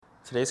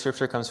Today's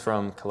scripture comes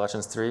from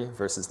Colossians 3,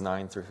 verses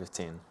 9 through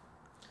 15.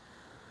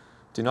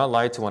 Do not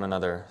lie to one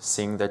another,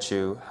 seeing that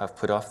you have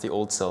put off the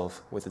old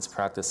self with its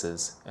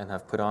practices, and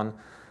have put on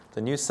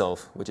the new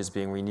self, which is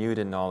being renewed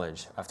in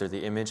knowledge after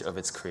the image of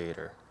its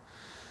Creator.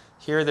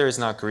 Here there is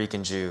not Greek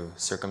and Jew,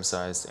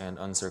 circumcised and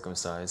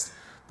uncircumcised,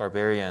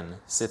 barbarian,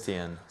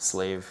 Scythian,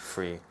 slave,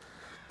 free,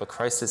 but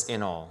Christ is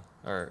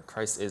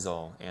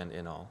all and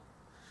in all.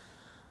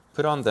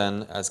 Put on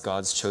then, as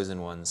God's chosen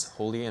ones,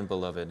 holy and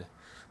beloved,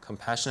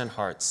 compassionate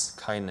hearts,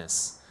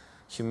 kindness,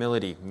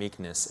 humility,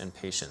 meekness, and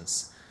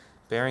patience,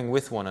 bearing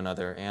with one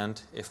another,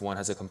 and, if one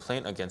has a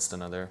complaint against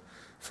another,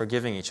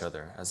 forgiving each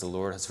other, as the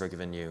Lord has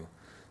forgiven you,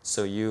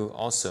 so you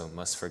also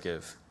must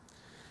forgive.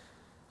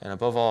 And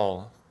above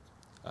all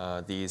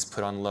these,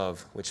 put on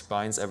love, which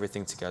binds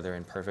everything together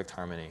in perfect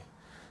harmony.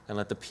 And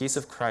let the peace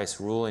of Christ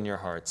rule in your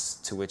hearts,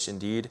 to which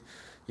indeed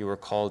you were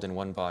called in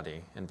one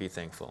body, and be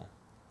thankful.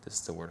 This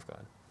is the word of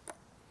God.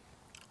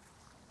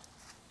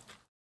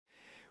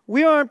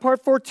 We are in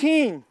part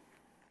 14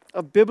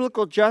 of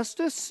biblical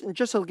justice, and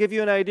just to give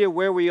you an idea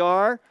where we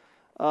are,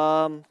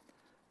 we're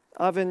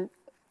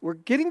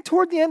getting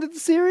toward the end of the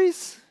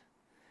series.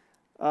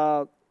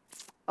 I'm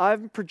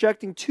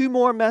projecting 2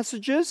 more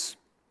messages,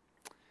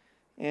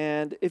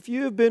 and if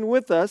you have been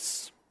with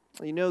us,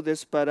 you know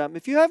this, but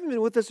if you haven't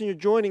been with us and you're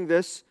joining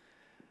this,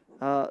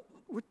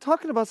 we're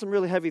talking about some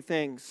really heavy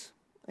things,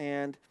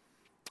 and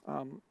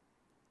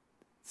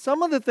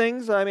some of the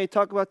things I may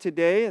talk about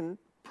today, and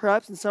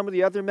perhaps in some of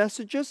the other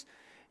messages,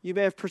 you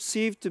may have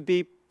perceived to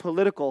be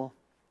political.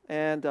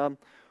 And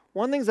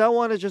one of the things I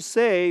want to just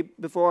say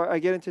before I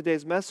get into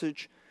today's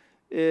message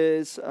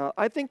is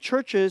I think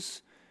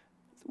churches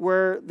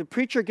where the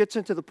preacher gets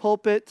into the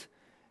pulpit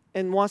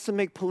and wants to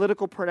make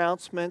political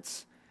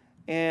pronouncements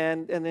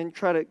and then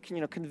try to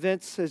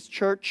convince his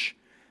church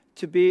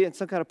to be in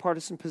some kind of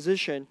partisan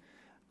position,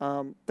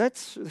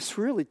 that's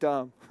really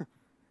dumb.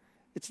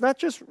 It's not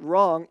just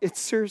wrong, it's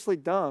seriously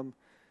dumb.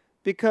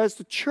 Because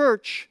the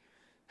church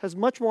has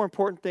much more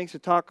important things to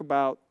talk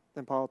about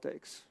than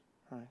politics.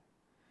 Right?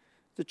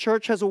 The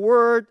church has a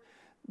word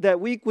that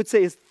we would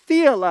say is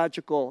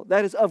theological,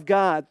 that is of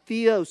God.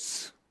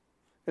 Theos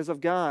is of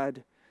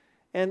God.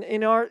 And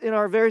in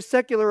our very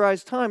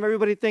secularized time,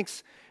 everybody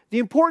thinks the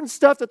important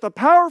stuff that the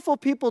powerful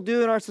people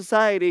do in our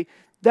society,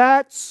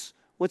 that's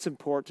what's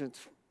important.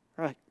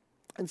 Right?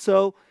 And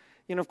so,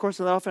 of course,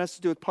 that often has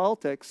to do with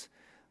politics.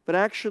 But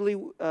actually,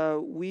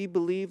 we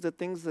believe that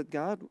things that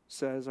God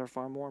says are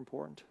far more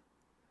important.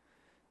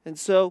 And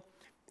so,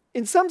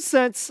 in some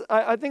sense,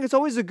 I think it's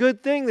always a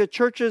good thing that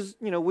churches,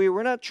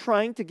 we're not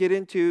trying to get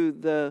into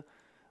the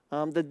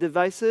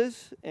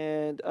divisive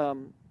and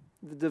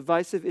the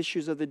divisive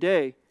issues of the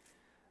day.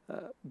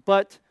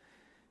 But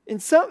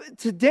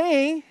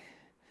today,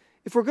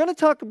 if we're going to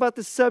talk about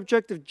the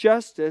subject of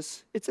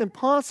justice, it's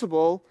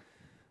impossible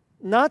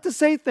not to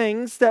say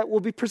things that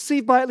will be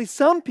perceived by at least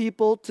some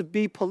people to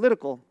be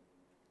political.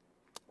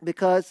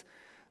 Because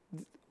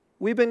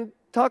we've been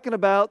talking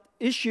about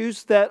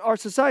issues that our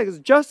society is.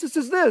 Justice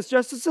is this,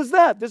 justice is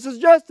that, this is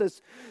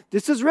justice,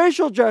 this is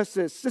racial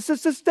justice, this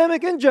is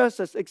systemic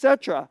injustice,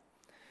 etc.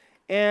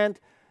 And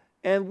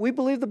we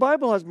believe the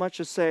Bible has much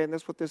to say, and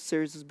that's what this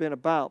series has been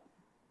about.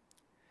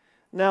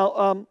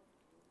 Now,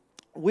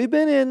 we've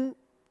been in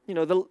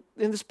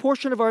this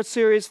portion of our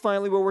series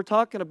finally where we're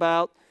talking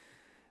about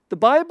the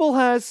Bible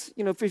has,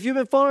 if you've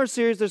been following our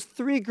series, there's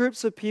 3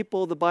 groups of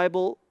people, the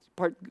Bible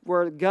part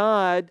where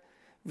God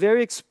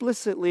very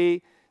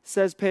explicitly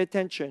says pay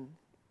attention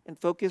and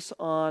focus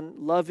on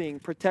loving,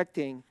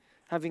 protecting,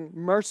 having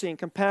mercy and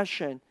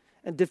compassion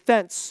and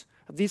defense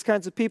of these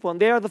kinds of people. And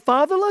they are the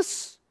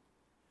fatherless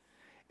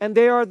and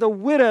they are the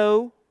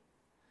widow.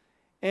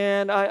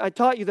 And I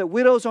taught you that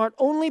widows aren't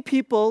only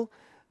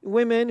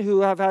women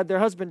who have had their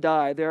husband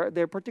die. They're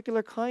a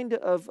particular kind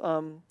of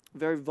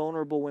very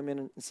vulnerable women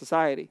in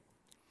society.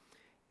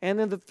 And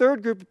then the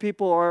third group of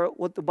people are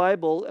what the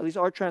Bible, at least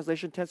our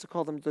translation, tends to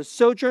call them the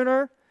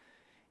sojourner.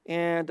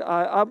 And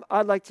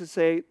I'd like to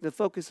say the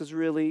focus is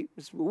really,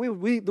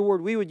 the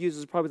word we would use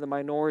is probably the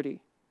minority.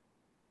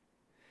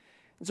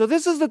 And so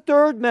this is the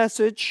third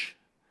message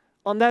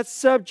on that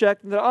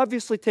subject, and that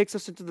obviously takes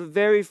us into the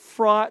very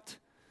fraught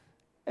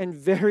and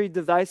very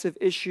divisive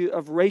issue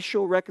of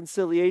racial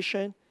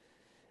reconciliation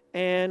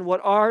and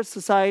what our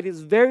society is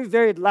very,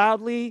 very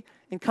loudly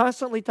and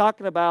constantly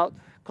talking about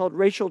called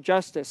racial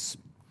justice.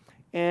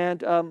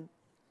 And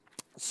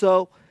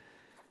so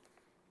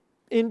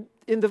in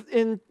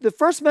the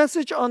first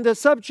message on the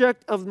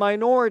subject of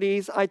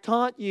minorities, I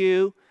taught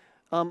you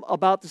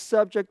about the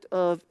subject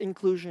of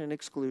inclusion and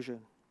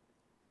exclusion.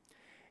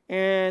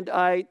 And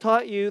I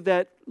taught you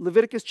that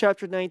Leviticus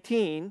chapter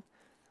 19,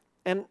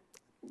 and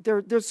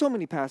there's so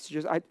many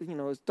passages.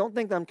 Don't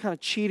think that I'm kind of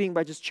cheating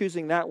by just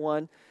choosing that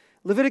one.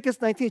 Leviticus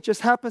 19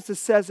 just happens to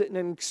says it in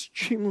an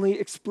extremely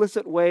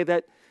explicit way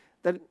that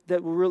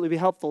will really be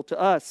helpful to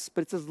us.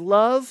 But it says,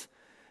 love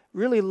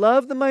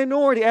the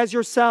minority as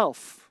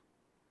yourself.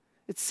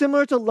 It's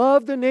similar to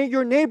love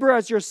your neighbor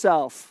as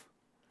yourself.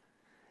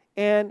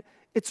 And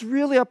it's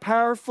really a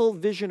powerful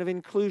vision of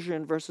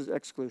inclusion versus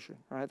exclusion.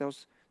 All right, that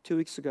was 2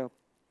 weeks ago.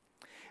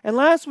 And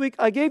last week,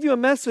 I gave you a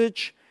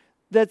message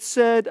that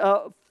said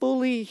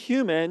fully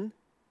human.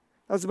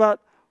 That was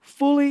about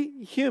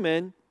fully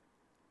human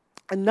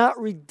and not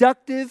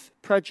reductive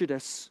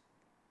prejudice.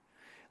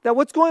 That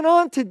what's going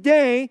on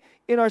today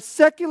in our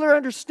secular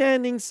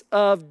understandings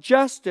of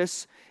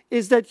justice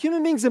is that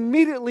human beings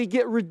immediately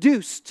get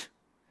reduced.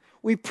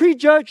 We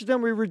prejudge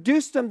them, we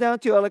reduce them down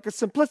to like a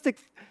simplistic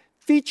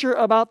feature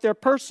about their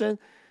person,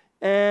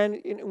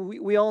 and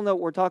we all know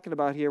what we're talking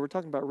about here. We're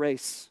talking about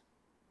race.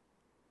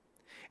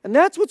 And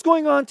that's what's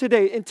going on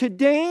today. In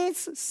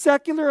today's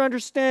secular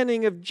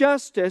understanding of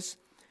justice,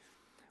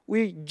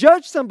 we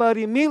judge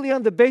somebody immediately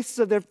on the basis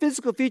of their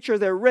physical feature,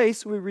 their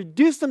race. We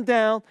reduce them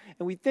down,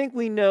 and we think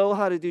we know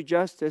how to do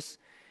justice.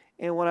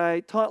 And what I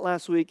taught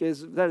last week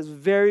is that is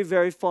very,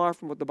 very far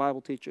from what the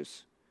Bible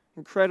teaches.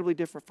 Incredibly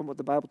different from what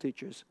the Bible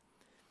teaches.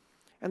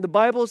 And the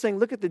Bible is saying,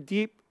 look at the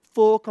deep,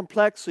 full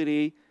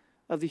complexity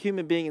of the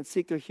human being and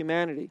seek their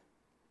humanity.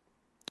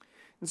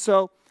 And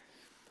so,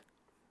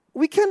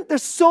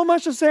 there's so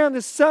much to say on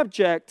this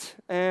subject,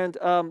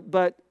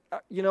 but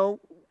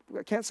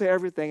I can't say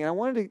everything. And I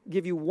wanted to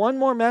give you one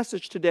more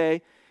message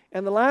today.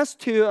 And the last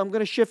two, I'm going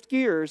to shift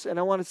gears, and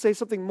I want to say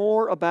something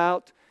more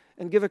about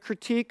and give a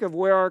critique of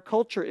where our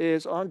culture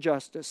is on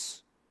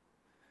justice.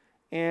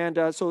 And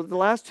so the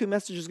last two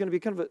messages are going to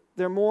be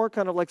they're more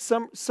kind of like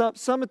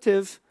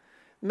summative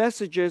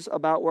messages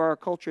about where our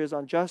culture is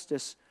on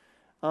justice.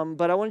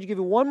 But I wanted to give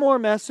you one more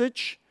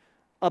message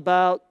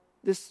about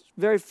this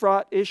very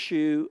fraught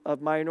issue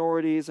of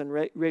minorities and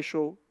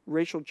racial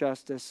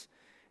justice.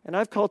 And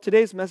I've called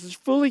today's message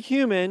Fully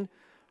Human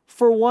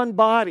for One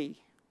Body.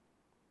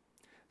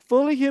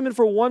 Fully human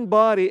for one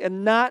body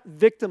and not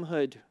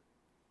victimhood.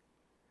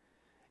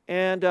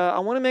 And I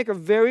want to make a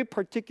very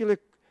particular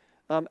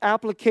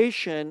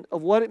application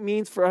of what it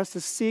means for us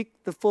to seek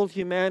the full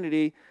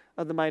humanity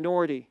of the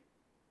minority.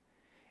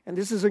 And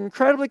this is an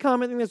incredibly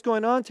common thing that's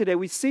going on today.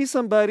 We see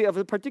somebody of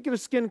a particular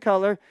skin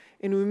color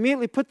and we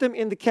immediately put them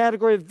in the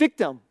category of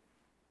victim.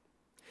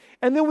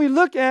 And then we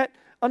look at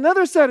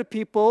another set of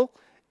people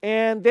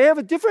and they have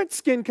a different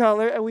skin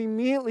color and we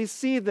immediately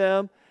see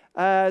them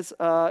as,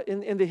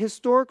 in the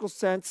historical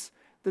sense,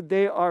 that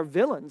they are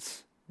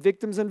villains,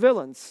 victims and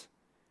villains.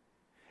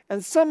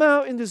 And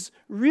somehow in this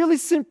really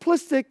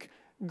simplistic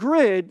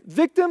grid,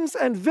 victims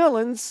and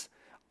villains,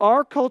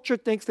 our culture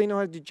thinks they know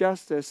how to do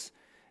justice.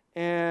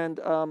 And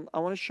I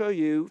want to show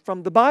you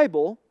from the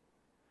Bible,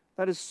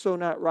 that is so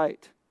not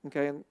right.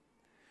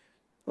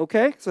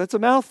 Okay, so that's a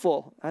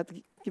mouthful. I have to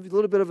give you a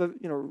little bit of a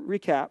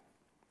recap.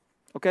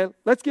 Okay,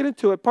 let's get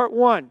into it. Part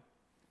 1.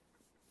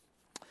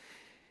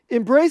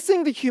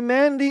 Embracing the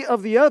humanity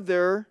of the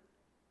other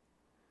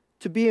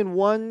to be in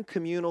one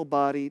communal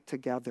body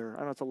together.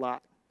 I know it's a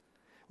lot.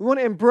 We want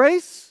to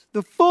embrace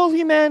the full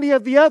humanity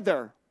of the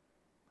other,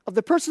 of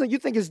the person that you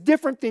think is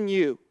different than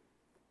you.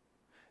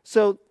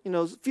 So,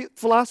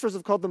 philosophers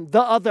have called them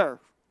the other.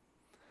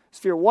 So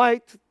if you're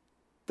white,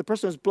 the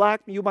person who's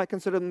black, you might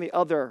consider them the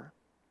other,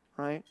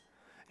 right?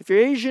 If you're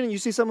Asian and you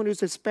see someone who's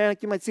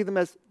Hispanic, you might see them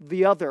as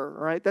the other,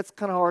 right? That's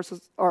kind of how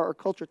our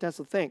culture tends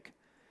to think.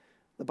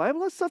 The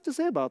Bible has stuff to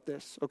say about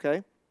this,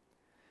 okay?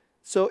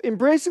 So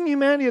embracing the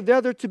humanity of the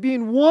other to be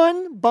in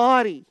one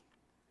body.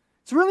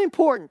 It's really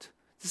important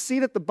to see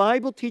that the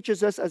Bible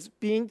teaches us as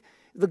being,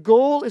 the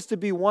goal is to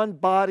be one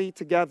body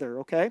together,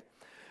 okay?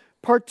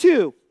 Part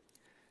 2,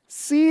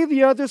 see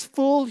the other's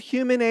full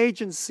human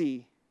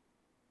agency,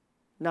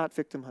 not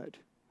victimhood,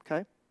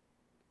 okay?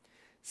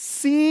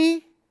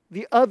 See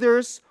the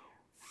other's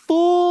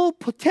full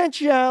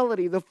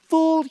potentiality, the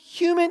full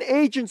human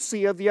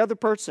agency of the other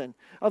person,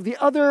 of the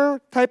other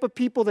type of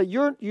people that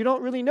you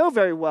don't really know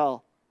very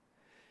well.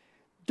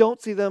 Don't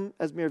see them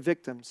as mere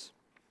victims.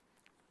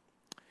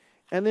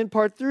 And then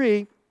part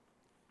 3,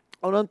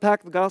 I'll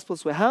unpack the gospel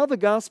this way. How the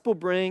gospel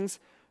brings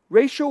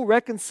racial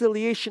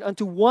reconciliation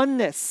unto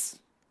oneness.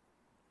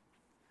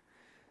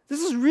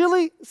 This is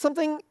really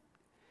something,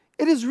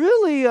 it is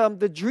really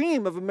the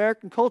dream of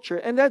American culture.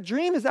 And that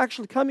dream is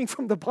actually coming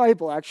from the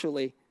Bible,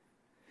 actually.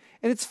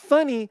 And it's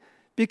funny,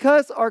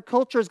 because our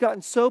culture has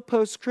gotten so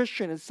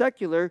post-Christian and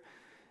secular,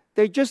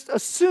 they just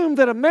assume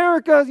that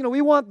America,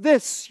 we want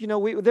this.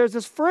 There's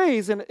this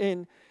phrase,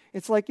 and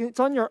it's like it's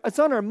on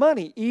our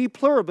money, e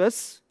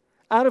pluribus,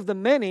 out of the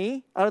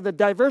many, out of the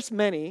diverse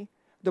many,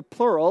 the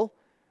plural,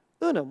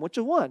 unum, which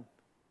is one.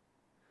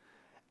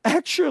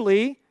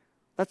 Actually,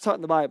 that's taught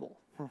in the Bible.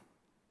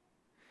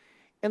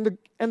 And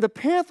the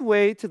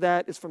pathway to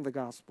that is from the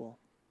gospel.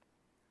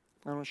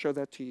 I want to show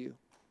that to you.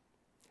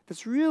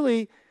 It's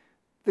really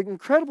the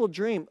incredible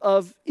dream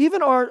of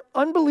even our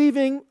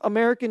unbelieving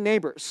American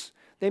neighbors.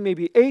 They may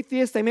be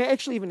atheists. They may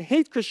actually even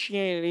hate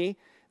Christianity.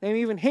 They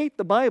may even hate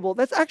the Bible.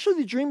 That's actually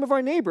the dream of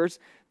our neighbors.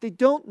 They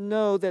don't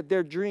know that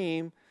their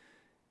dream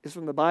is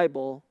from the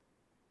Bible,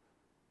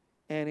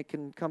 and it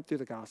can come through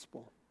the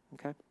gospel.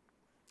 Okay?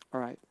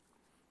 All right.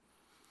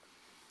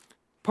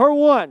 Part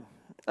 1.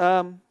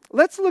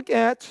 Let's look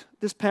at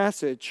this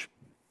passage.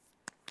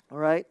 All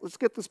right? Let's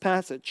get this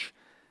passage.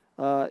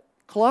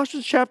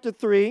 Colossians chapter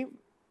 3,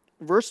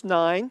 verse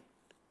 9.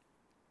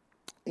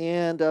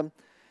 And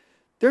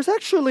there's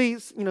actually,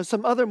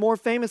 some other more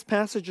famous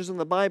passages in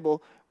the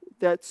Bible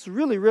that's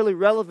really, really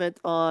relevant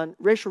on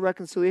racial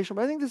reconciliation.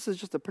 But I think this is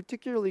just a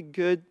particularly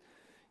good,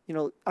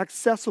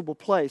 accessible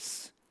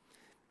place.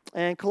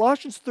 And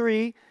Colossians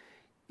 3,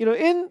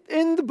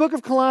 in the book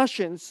of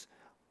Colossians,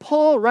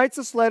 Paul writes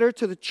this letter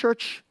to the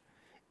church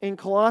in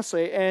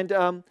Colossae,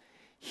 and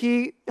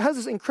he has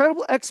this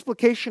incredible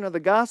explication of the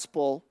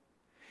gospel,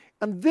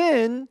 and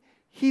then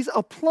he's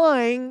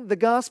applying the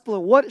gospel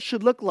and what it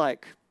should look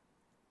like.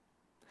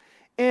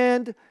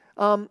 And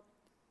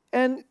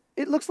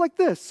it looks like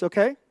this,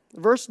 okay?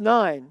 Verse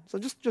 9. So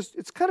just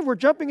it's kind of, we're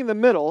jumping in the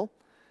middle,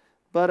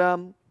 but I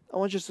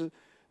want you to,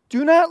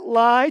 do not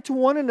lie to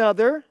one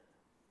another,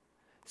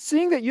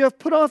 seeing that you have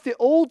put off the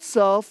old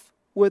self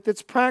with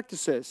its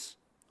practices.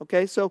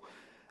 Okay, so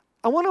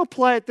I want to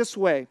apply it this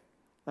way.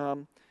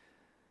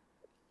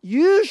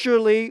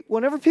 Usually,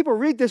 whenever people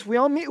read this, we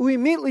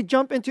immediately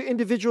jump into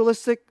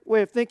individualistic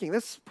way of thinking.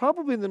 That's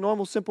probably the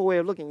normal, simple way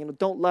of looking.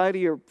 Don't lie to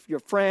your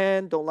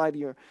friend. Don't lie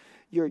to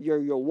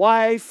your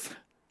wife.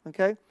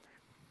 Okay,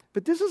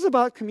 but this is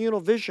about communal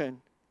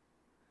vision.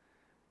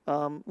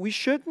 We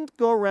shouldn't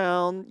go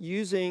around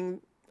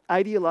using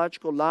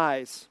ideological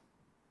lies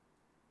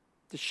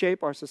to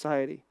shape our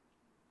society.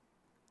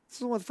 This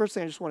is one of the first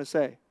things I just want to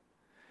say.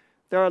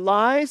 There are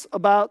lies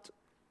about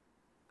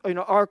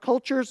our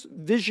culture's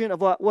vision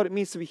of what it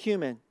means to be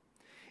human.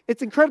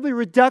 It's incredibly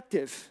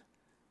reductive.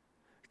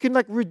 You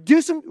can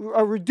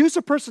reduce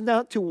a person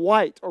down to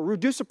white or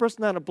reduce a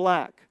person down to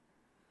black.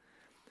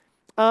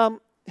 And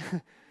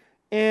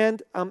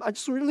I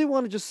just really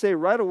want to just say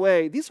right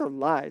away, these are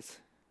lies.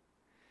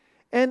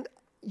 And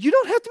you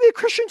don't have to be a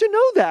Christian to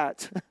know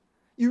that.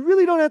 You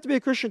really don't have to be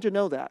a Christian to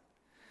know that.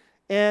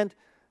 And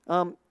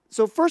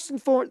so first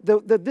and foremost,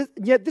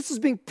 yet this is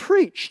being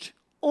preached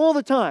all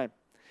the time.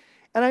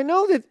 And I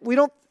know that we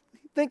don't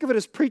think of it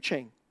as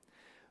preaching.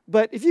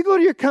 But if you go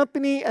to your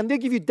company and they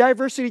give you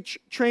diversity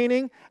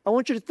training, I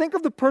want you to think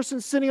of the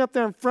person sitting up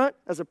there in front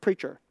as a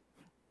preacher.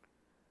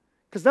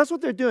 Because that's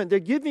what they're doing. They're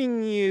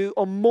giving you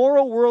a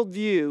moral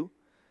worldview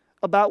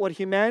about what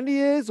humanity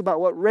is, about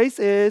what race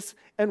is,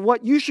 and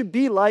what you should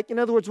be like. In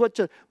other words, what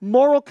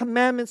moral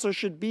commandments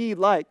should be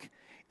like.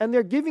 And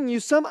they're giving you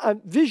some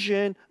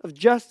vision of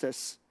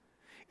justice.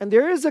 And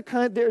there's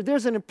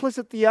an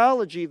implicit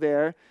theology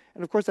there.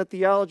 And of course, that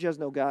theology has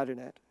no God in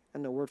it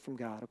and no word from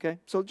God, okay?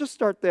 So just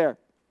start there.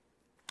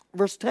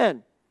 Verse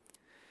 10.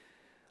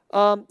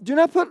 Do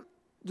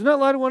not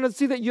lie to one another,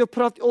 see that you have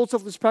put off the old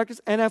self with its practice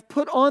and have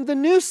put on the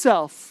new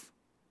self.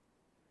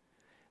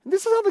 And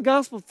this is how the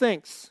gospel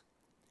thinks.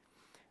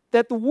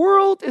 That the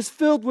world is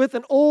filled with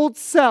an old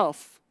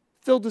self,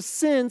 filled with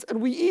sins,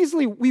 and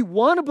we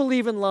want to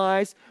believe in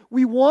lies.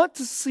 We want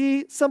to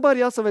see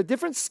somebody else of a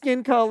different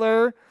skin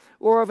color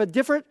or of a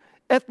different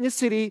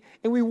ethnicity,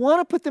 and we want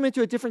to put them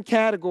into a different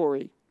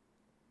category.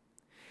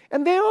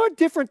 And they are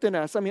different than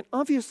us. I mean,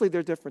 obviously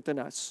they're different than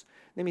us.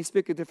 They may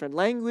speak a different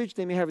language.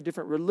 They may have a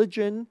different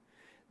religion.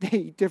 They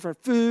eat different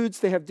foods.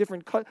 They have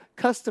different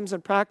customs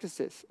and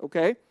practices,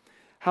 okay?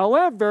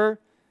 However,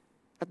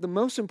 at the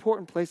most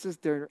important places,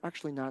 they're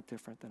actually not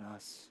different than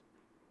us.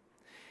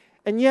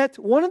 And yet,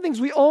 one of the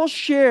things we all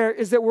share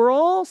is that we're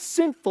all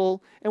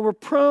sinful and we're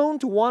prone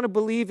to want to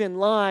believe in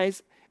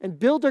lies and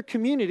build our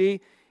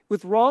community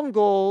with wrong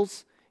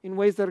goals in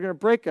ways that are going to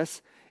break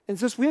us. And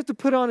so we have to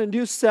put on a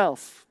new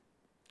self.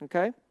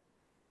 Okay?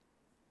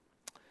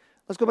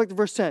 Let's go back to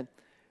verse 10.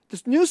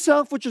 This new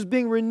self which is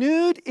being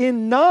renewed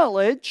in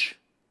knowledge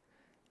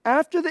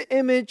after the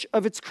image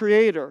of its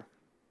creator.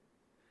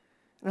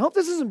 And I hope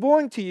this isn't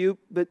boring to you,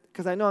 but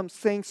because I know I'm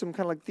saying some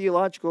kind of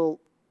theological,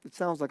 it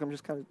sounds like I'm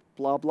just kind of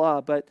blah, blah.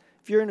 But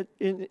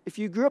if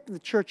you grew up in the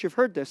church, you've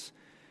heard this.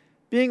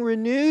 Being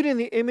renewed in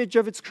the image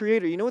of its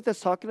creator. You know what that's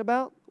talking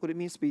about? What it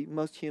means to be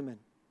most human.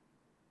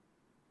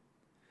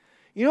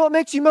 You know what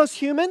makes you most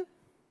human?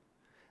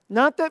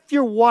 Not that if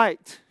you're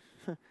white,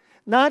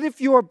 not if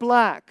you're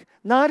black,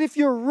 not if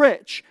you're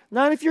rich,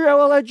 not if you're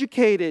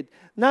well-educated,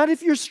 not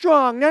if you're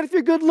strong, not if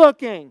you're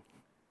good-looking,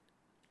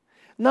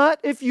 not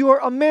if you're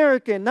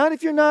American, not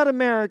if you're not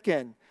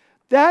American.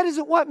 That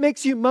isn't what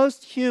makes you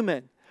most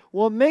human.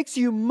 What makes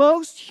you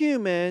most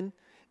human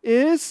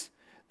is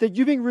that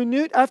you're being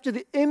renewed after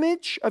the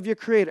image of your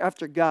Creator,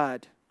 after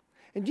God.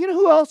 And do you know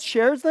who else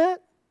shares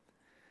that?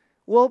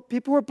 Well,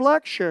 people who are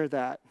black share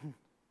that.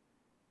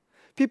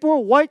 People who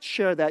are white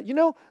share that. You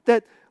know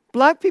that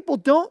black people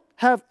don't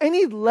have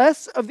any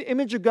less of the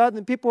image of God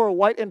than people who are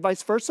white and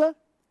vice versa?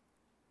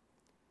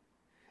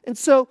 And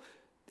so,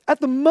 at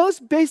the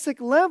most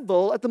basic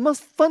level, at the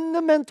most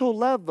fundamental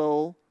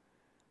level,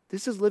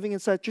 this is living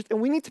inside truth. And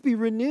we need to be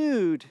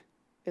renewed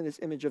in this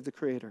image of the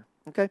Creator.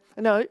 Okay?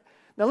 And now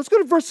let's go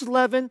to verse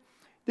 11.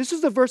 This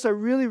is the verse I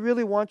really,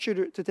 really want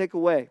you to take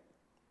away.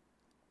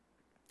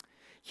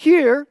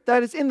 Here,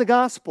 that is in the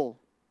gospel,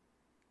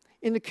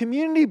 in the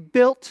community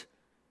built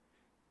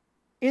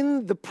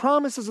in the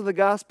promises of the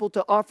gospel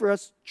to offer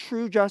us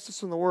true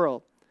justice in the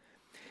world.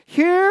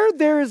 Here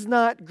there is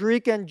not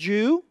Greek and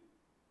Jew,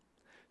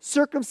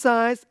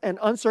 circumcised and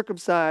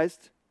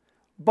uncircumcised,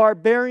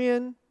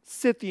 barbarian,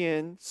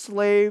 Scythian,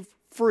 slave,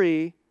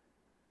 free,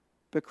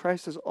 but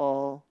Christ is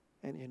all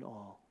and in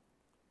all.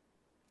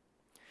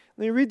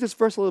 Let me read this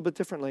verse a little bit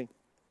differently.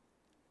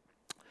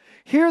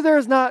 Here there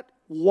is not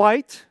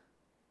white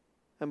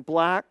and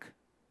black,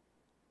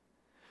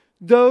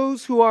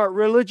 those who are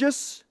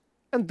religious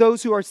and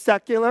those who are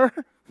secular.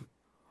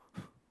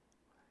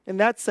 In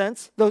that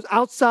sense, those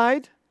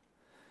outside.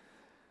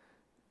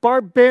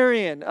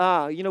 Barbarian.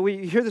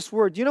 We hear this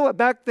word. You know what,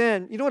 back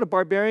then, you know what a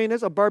barbarian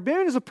is? A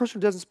barbarian is a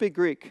person who doesn't speak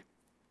Greek.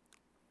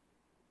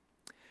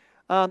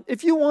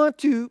 If you want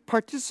to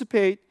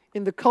participate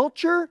in the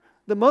culture,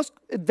 the most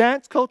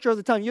advanced culture of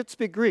the time, you have to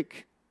speak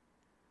Greek.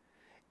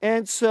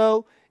 And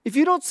so, if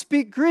you don't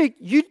speak Greek,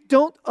 you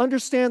don't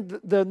understand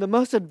the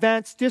most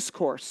advanced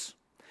discourse.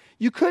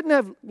 You couldn't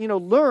have,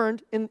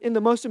 learned in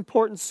the most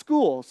important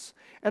schools.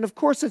 And of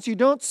course, since you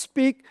don't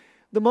speak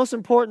the most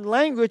important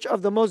language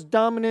of the most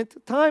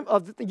dominant time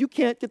you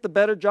can't get the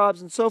better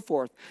jobs and so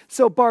forth.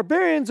 So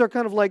barbarians are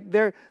kind of like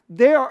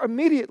they are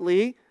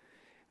immediately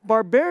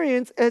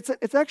barbarians.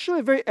 It's actually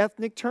a very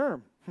ethnic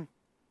term.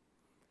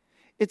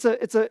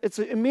 It's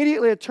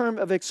immediately a term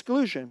of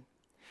exclusion.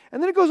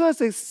 And then it goes on to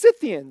say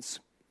Scythians.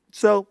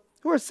 So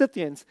who are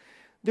Scythians?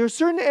 There are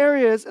certain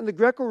areas in the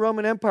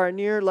Greco-Roman Empire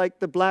near like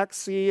the Black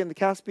Sea and the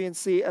Caspian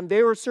Sea, and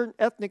there were certain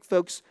ethnic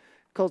folks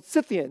called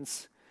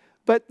Scythians.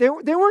 But they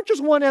weren't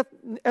just one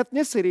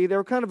ethnicity. They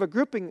were kind of a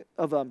grouping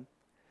of them.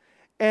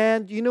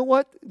 And you know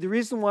what? The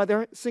reason why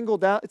they're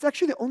singled out, it's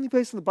actually the only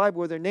place in the Bible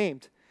where they're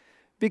named.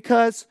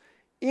 Because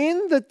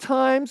in the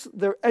times,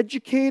 the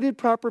educated,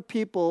 proper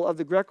people of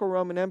the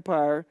Greco-Roman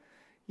Empire,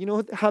 you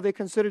know how they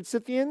considered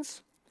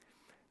Scythians?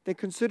 They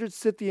considered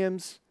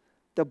Scythians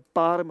the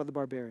bottom of the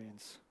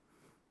barbarians.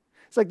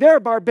 It's like there are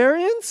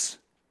barbarians,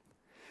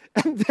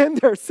 and then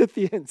there are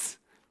Scythians.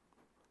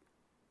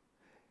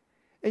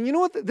 And you know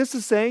what this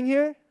is saying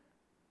here?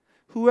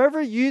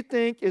 Whoever you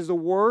think is the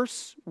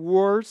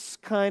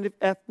worst kind of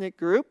ethnic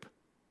group,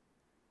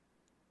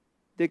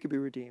 they could be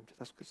redeemed.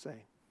 That's what it's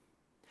saying.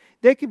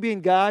 They can be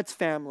in God's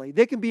family.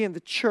 They can be in the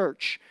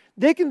church.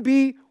 We can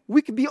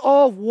be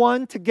all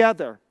one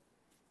together.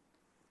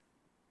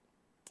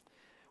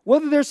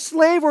 Whether they're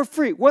slave or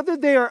free, whether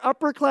they are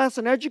upper class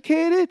and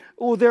educated,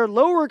 or they're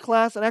lower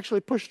class and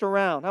actually pushed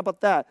around. How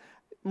about that?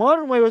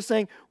 Modern way was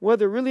saying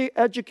whether they're really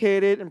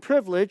educated and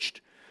privileged,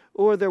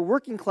 or they're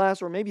working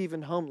class, or maybe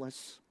even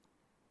homeless.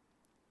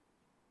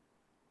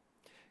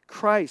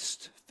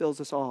 Christ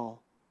fills us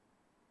all.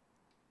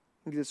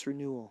 Look at this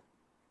renewal.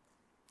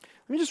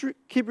 Let me just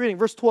keep reading.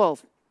 Verse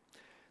 12.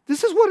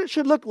 This is what it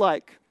should look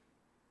like.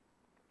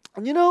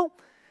 And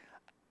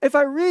if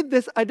I read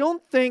this, I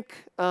don't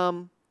think,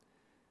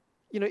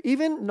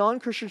 even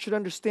non-Christians should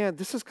understand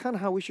this is kind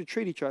of how we should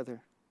treat each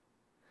other.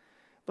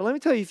 But let me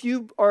tell you, if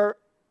you are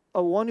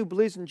a one who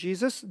believes in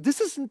Jesus,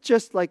 this isn't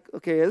just like,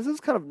 okay, this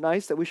is kind of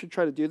nice that we should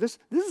try to do this.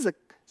 This is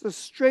a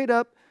straight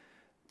up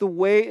the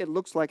way it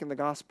looks like in the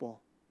gospel.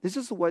 This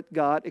is what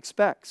God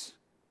expects.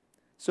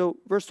 So,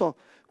 verse 12,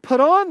 put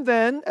on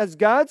then, as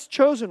God's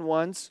chosen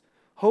ones,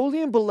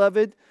 holy and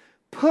beloved,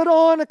 put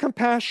on a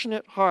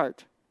compassionate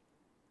heart.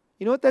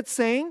 You know what that's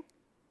saying?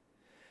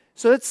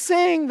 So it's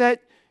saying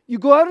that you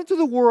go out into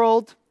the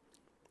world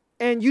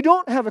and you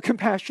don't have a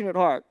compassionate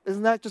heart.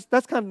 Isn't that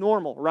that's kind of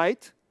normal,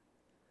 right?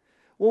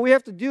 What we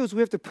have to do is we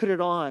have to put it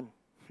on.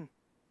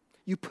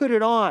 You put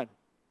it on.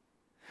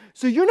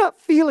 So you're not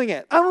feeling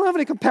it. I don't have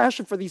any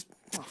compassion for these,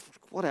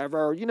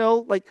 whatever,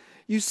 like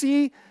you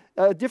see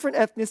a different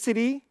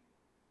ethnicity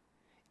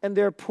and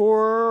they're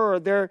poor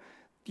or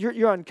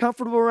you're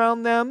uncomfortable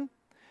around them.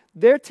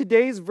 They're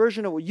today's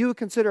version of what you would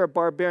consider a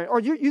barbarian. Or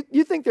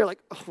you think they're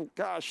like, oh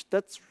gosh,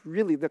 that's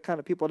really the kind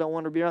of people I don't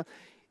want to be around.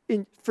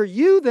 For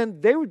you,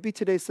 then, they would be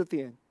today's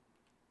Scythian.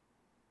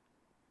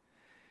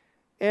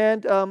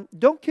 And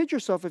don't kid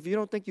yourself if you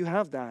don't think you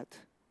have that.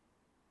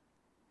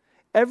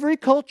 Every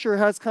culture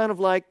has kind of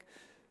like,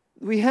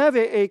 we have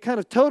a kind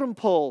of totem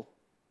pole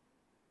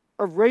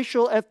of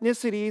racial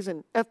ethnicities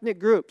and ethnic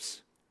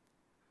groups.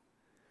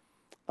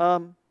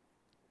 In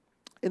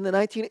the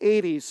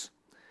 1980s,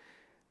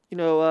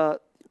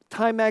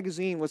 Time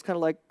magazine was kind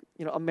of like,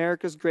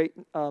 America's great,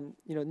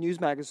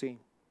 news magazine.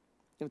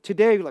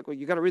 Today,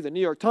 you got to read the New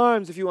York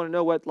Times if you want to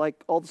know what,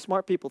 all the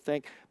smart people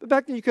think. But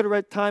back then, you could have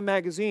read Time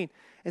magazine.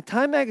 And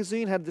Time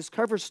magazine had this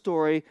cover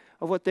story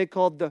of what they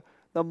called the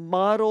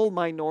model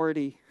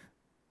minority.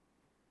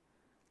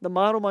 The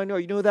model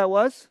minority. You know who that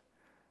was?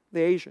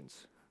 The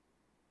Asians.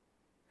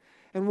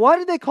 And why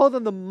did they call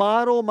them the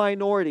model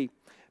minority?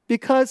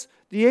 Because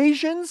the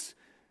Asians,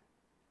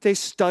 they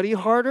study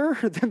harder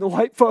than the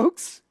white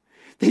folks.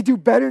 They do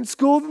better in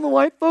school than the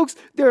white folks.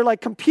 They're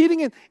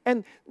competing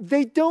and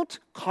they don't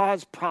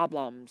cause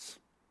problems.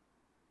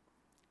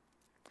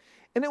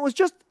 And it was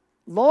just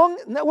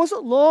that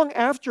wasn't long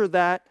after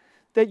that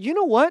you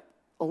know what?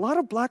 A lot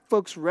of black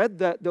folks read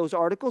those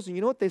articles and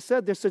you know what they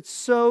said? They said,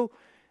 so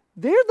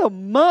they're the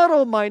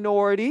model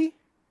minority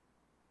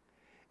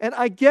And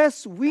I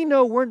guess we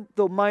know we're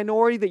the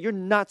minority that you're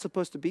not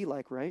supposed to be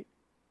like, right?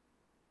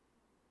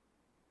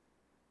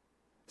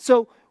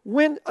 So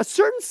when a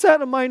certain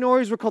set of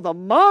minorities were called a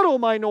model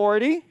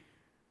minority,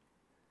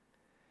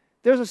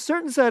 there's a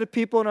certain set of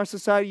people in our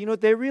society, you know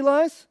what they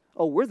realize?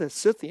 Oh, we're the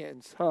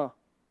Scythians, huh?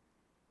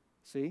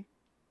 See?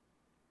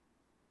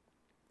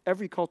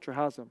 Every culture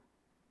has them.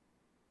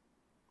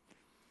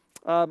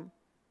 I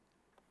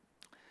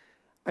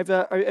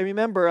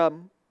remember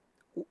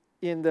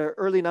in the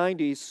early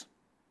 90s,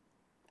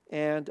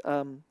 and,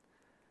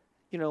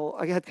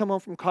 I had come home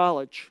from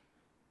college.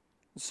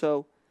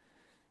 So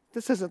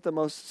this isn't the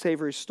most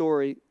savory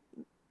story,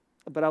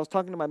 but I was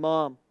talking to my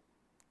mom,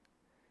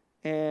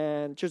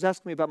 and she was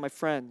asking me about my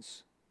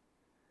friends.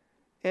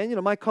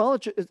 And, my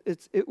college,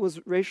 it was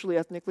racially,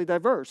 ethnically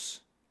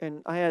diverse.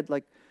 And I had,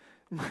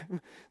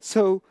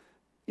 so,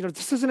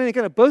 this isn't any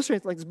kind of boast or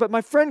anything like this, but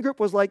my friend group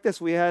was like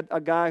this. We had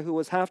a guy who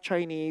was half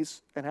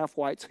Chinese and half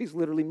white, so he's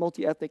literally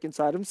multi-ethnic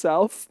inside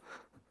himself.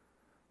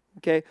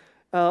 Okay?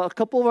 A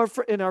couple of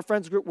in our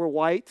friends group were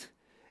white,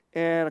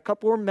 and a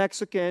couple were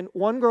Mexican.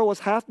 One girl was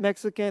half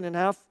Mexican and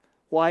half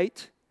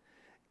white,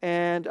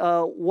 and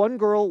one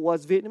girl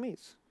was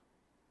Vietnamese.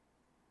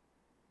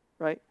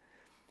 Right?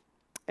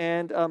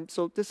 And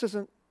so this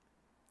isn't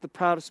the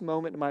proudest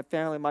moment in my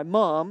family. My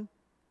mom,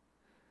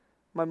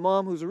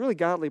 who's a really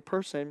godly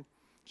person,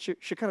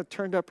 she kind of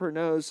turned up her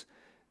nose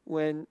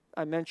when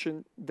I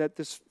mentioned that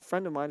this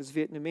friend of mine is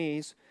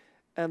Vietnamese,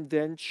 and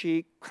then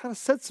she kind of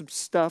said some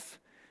stuff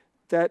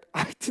that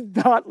I did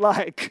not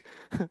like,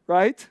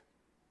 right?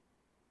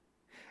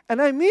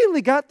 And I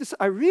immediately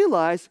I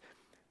realized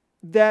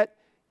that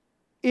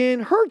in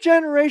her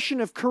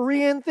generation of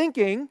Korean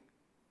thinking,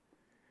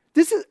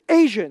 this is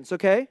Asians,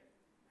 okay?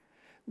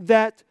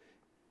 That,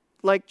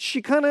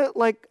 she kind of,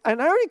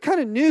 and I already kind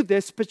of knew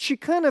this, but she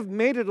kind of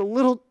made it a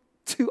little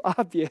too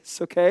obvious,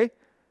 okay?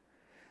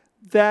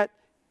 That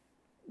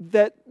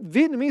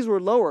Vietnamese were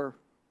lower.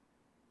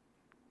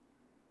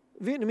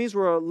 Vietnamese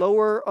were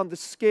lower on the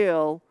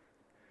scale.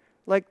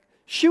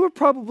 She would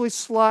probably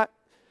slot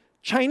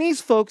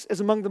Chinese folks as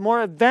among the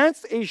more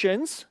advanced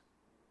Asians,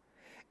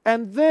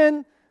 and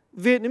then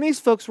Vietnamese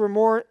folks were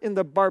more in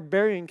the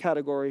barbarian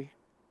category.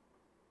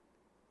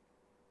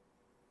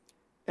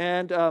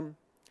 And,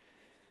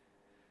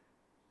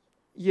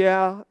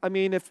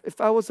 if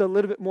I was a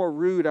little bit more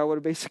rude, I would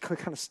have basically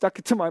kind of stuck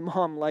it to my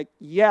mom,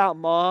 yeah,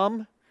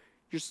 Mom,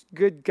 you're a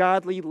good,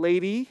 godly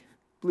lady,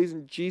 believes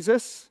in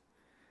Jesus.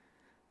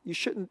 You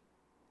shouldn't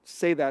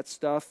say that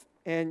stuff.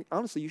 And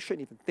honestly, you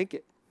shouldn't even think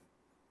it.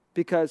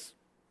 Because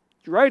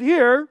right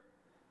here,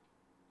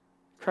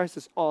 Christ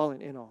is all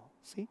and in all.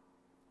 See?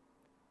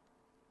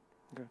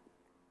 Okay.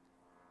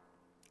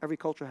 Every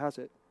culture has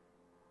it.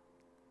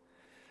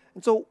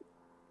 And so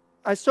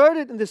I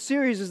started in this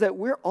series is that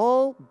we're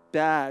all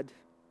bad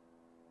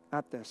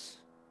at this.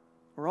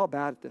 We're all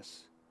bad at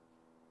this.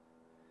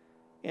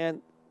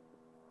 And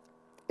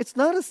it's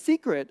not a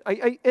secret.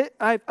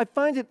 I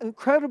find it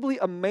incredibly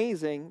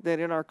amazing that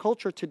in our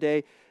culture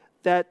today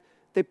that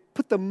they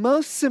put the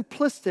most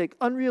simplistic,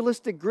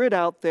 unrealistic grid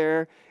out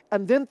there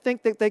and then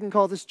think that they can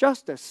call this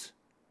justice.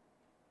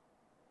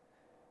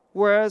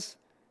 Whereas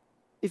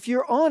if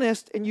you're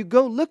honest and you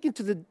go look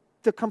into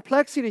the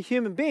complexity of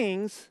human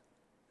beings,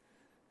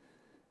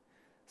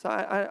 so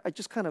I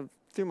just kind of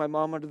threw my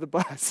mom under the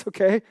bus,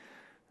 okay?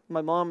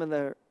 My mom in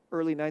the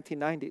early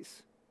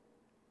 1990s.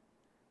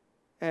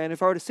 And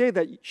if I were to say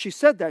that she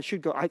said that,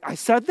 she'd go, I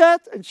said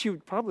that? And she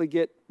would probably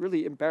get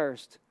really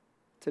embarrassed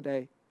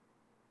today.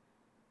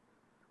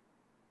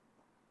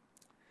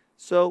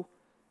 So,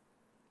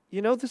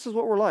 this is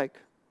what we're like.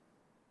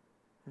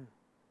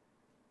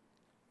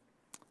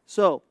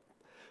 So,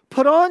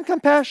 put on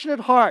compassionate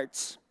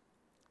hearts.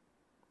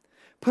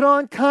 Put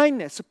on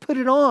kindness. Put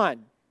it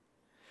on.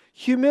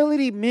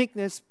 Humility,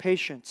 meekness,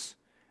 patience.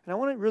 And I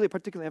want to really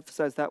particularly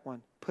emphasize that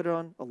one. Put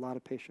on a lot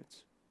of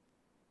patience.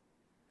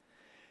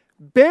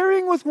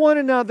 Bearing with one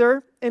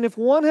another, and if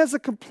one has a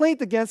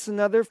complaint against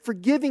another,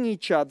 forgiving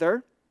each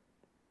other.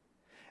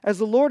 As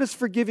the Lord is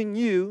forgiving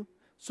you,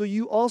 so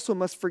you also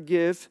must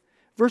forgive.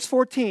 Verse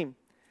 14.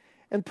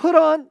 And put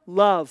on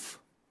love.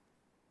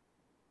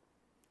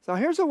 So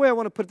here's the way I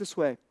want to put it this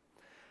way.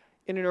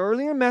 In an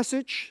earlier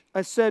message,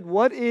 I said,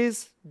 what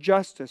is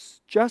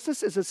justice?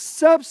 Justice is a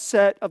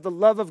subset of the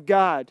love of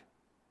God.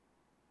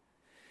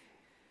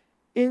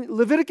 In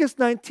Leviticus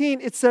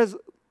 19, it says,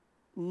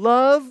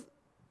 love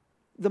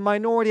the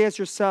minority as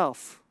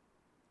yourself.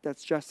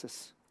 That's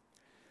justice.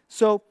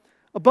 So,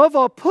 above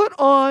all, put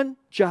on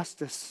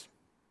justice.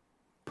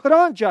 Put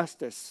on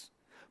justice.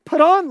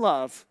 Put on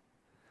love.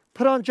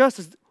 Put on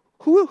justice.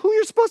 Who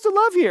you're supposed to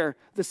love here?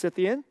 The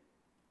Scythian.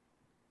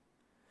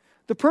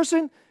 The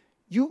person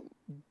you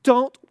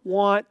don't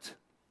want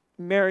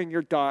marrying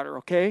your daughter,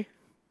 okay?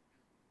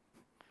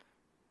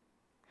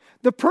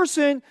 The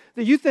person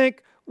that you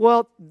think,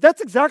 well,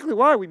 that's exactly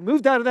why we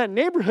moved out of that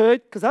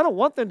neighborhood, because I don't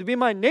want them to be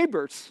my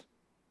neighbors.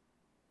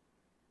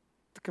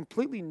 It's a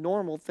completely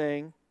normal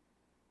thing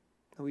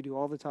that we do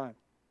all the time.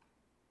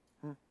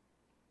 We're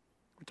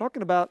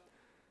talking about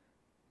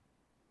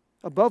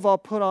Above all,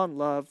 put on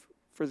love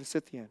for the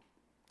Scythian.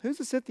 Who's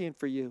the Scythian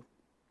for you?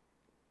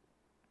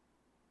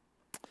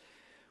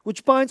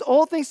 Which binds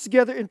all things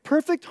together in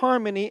perfect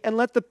harmony, and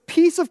let the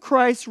peace of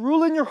Christ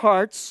rule in your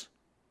hearts.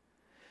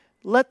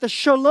 Let the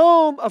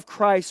shalom of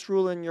Christ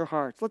rule in your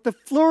hearts. Let the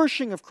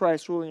flourishing of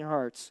Christ rule in your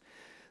hearts.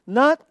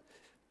 Not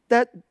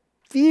that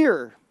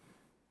fear,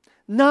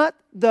 not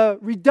the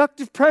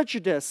reductive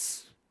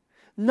prejudice,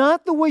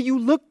 not the way you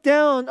look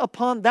down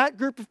upon that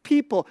group of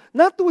people,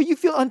 not the way you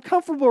feel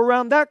uncomfortable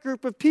around that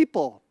group of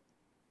people.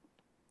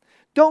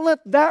 Don't let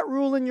that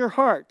rule in your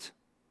heart,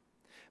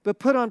 but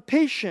put on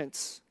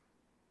patience.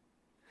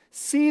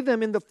 See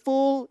them in the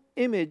full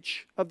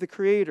image of the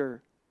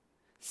Creator.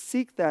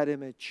 Seek that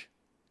image.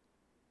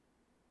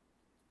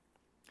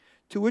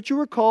 To which you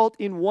were called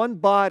in one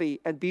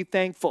body, and be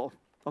thankful.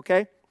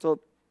 Okay? So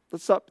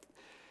let's stop.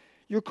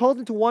 You're called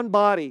into one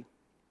body.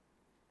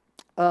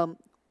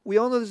 We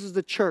all know this is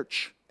the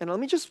church. And let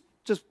me just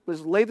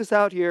lay this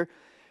out here.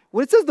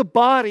 When it says the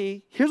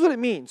body, here's what it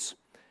means.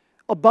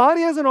 A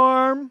body has an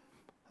arm,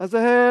 has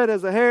a head,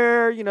 has a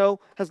hair,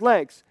 has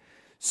legs.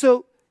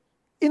 So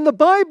in the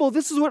Bible,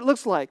 this is what it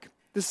looks like.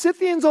 The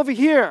Scythian's over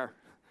here.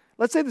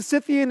 Let's say the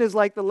Scythian is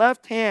like the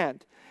left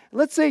hand.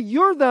 Let's say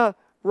you're the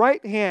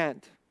right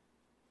hand.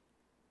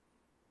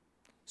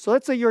 So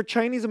let's say you're a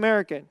Chinese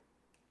American.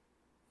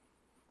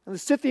 And the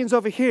Scythian's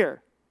over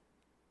here.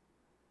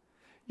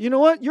 You know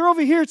what? You're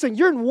over here saying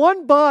you're in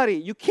one body.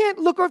 You can't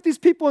look at these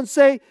people and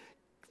say,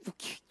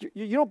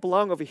 you don't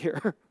belong over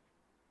here.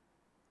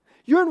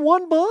 You're in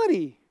one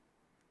body.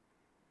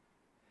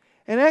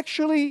 And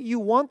actually, you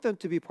want them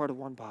to be part of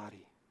one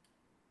body.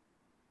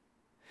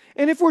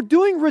 And if we're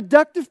doing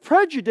reductive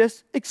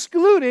prejudice,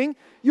 excluding,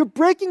 you're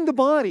breaking the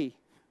body.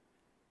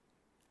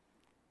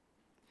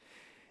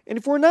 And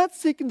if we're not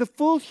seeking the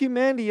full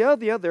humanity of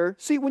the other,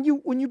 see, when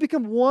you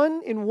become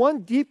one in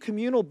one deep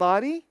communal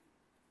body,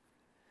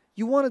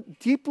 you want to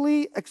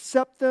deeply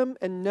accept them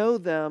and know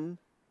them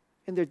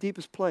in their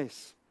deepest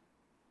place.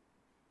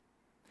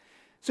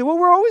 So what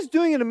we're always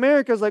doing in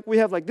America is we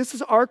have this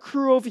is our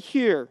crew over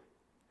here.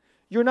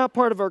 You're not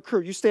part of our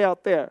crew. You stay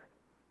out there.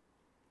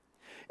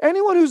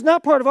 Anyone who's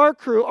not part of our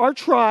crew, our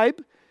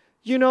tribe,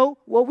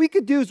 what we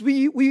could do is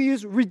we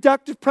use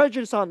reductive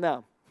prejudice on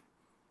them.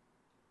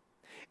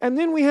 And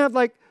then we have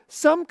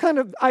some kind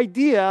of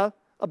idea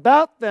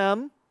about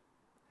them,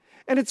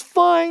 and it's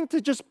fine to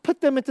just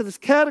put them into this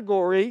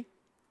category,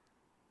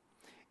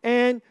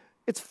 and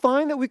it's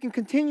fine that we can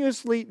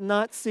continuously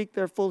not seek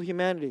their full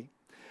humanity.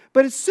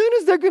 But as soon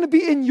as they're going to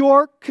be in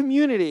your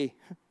community,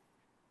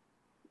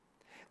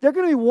 they're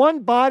going to be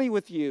one body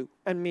with you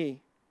and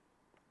me.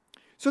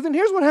 So then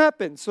here's what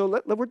happens. So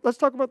let's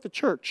talk about the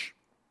church.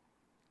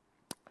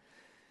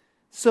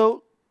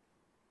 So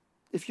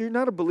if you're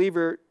not a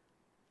believer,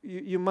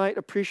 you might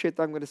appreciate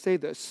that I'm going to say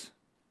this.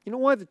 You know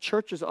why the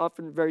church is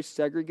often very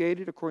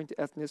segregated according to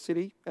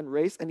ethnicity and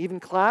race and even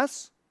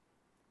class?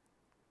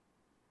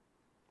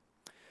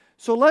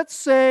 So let's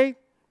say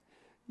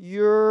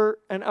you're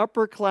an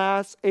upper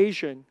class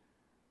Asian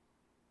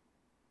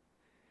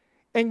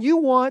and you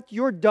want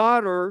your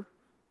daughter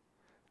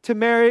to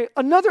marry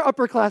another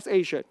upper class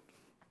Asian,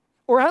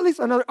 or at least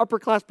another upper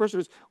class person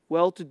who's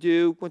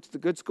well-to-do, went to the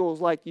good schools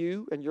like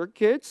you and your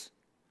kids.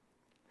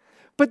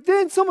 But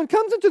then someone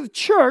comes into the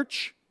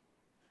church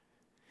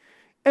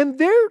and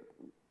they're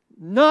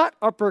not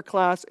upper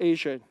class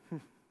Asian.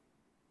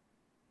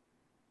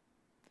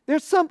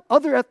 There's some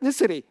other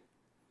ethnicity.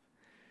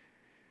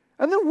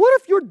 And then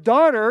what if your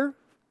daughter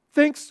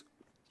thinks,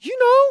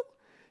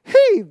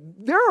 hey,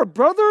 they're a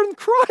brother in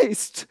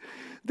Christ.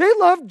 They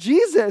love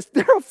Jesus.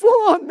 They're a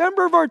full-on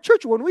member of our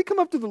church. When we come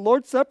up to the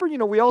Lord's Supper,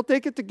 we all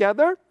take it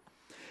together.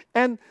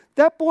 And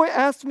that boy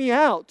asked me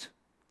out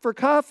for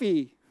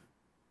coffee.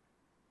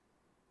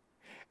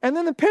 And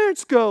then the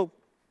parents go,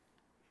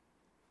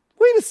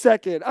 wait a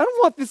second, I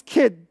don't want this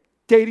kid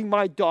dating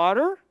my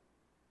daughter.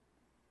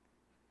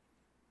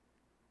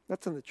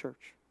 That's in the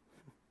church.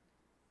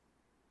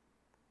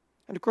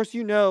 And of course,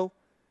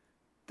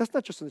 that's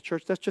not just in the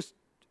church, that's just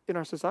in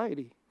our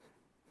society.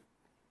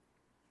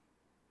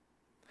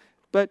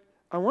 But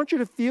I want you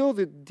to feel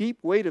the deep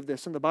weight of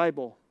this in the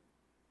Bible.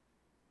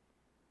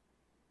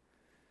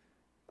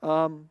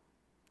 The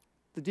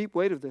deep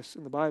weight of this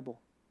in the Bible.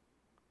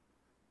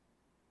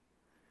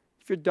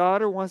 If your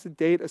daughter wants to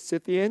date a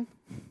Scythian,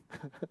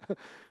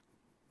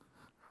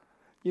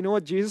 you know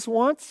what Jesus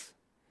wants?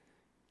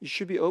 You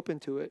should be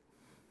open to it.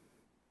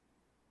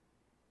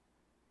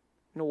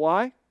 You know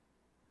why?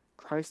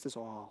 Christ is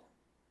all.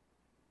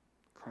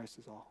 Christ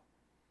is all.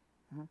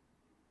 Mm-hmm.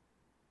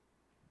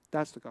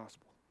 That's the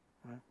gospel.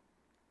 Right?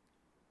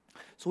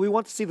 So we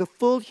want to see the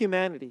full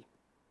humanity.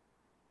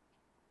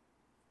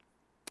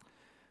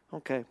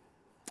 Okay.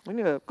 We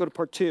need to go to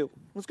part 2.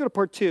 Let's go to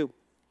part 2.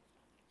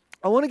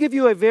 I want to give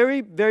you a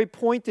very, very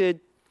pointed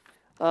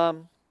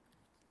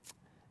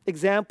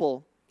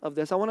example of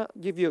this. I want to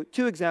give you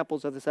 2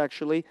 examples of this,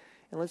 actually.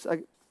 And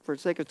for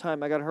the sake of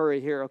time, I got to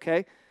hurry here,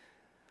 okay?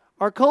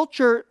 Our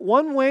culture,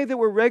 one way that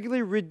we're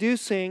regularly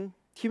reducing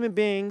human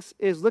beings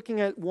is looking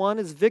at one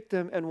as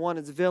victim and one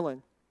as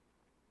villain.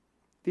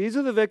 These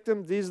are the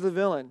victim, these are the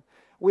villain.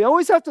 We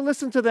always have to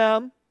listen to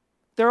them.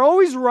 They're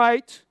always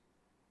right.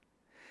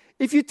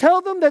 If you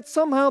tell them that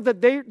somehow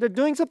that they're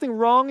doing something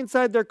wrong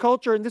inside their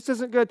culture and this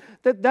isn't good,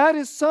 that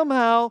is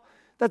somehow,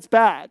 that's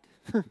bad.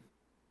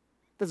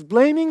 That's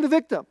blaming the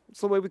victim.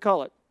 That's the way we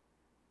call it.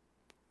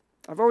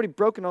 I've already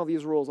broken all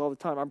these rules all the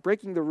time. I'm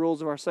breaking the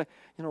rules of our society.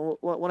 You know,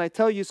 when I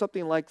tell you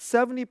something like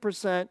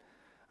 70%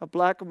 of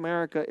Black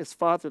America is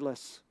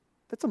fatherless,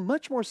 that's a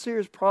much more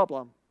serious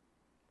problem.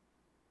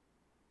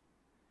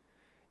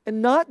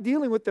 And not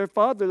dealing with their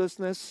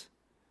fatherlessness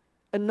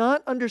and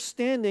not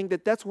understanding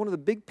that that's one of the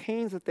big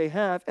pains that they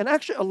have. And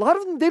actually, a lot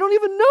of them, they don't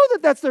even know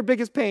that that's their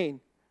biggest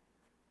pain.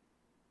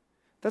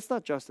 That's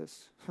not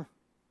justice.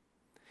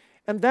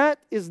 And that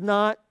is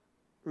not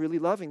really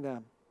loving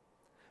them.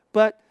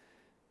 But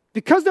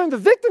because they're in the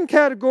victim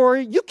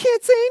category, you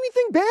can't say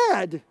anything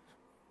bad.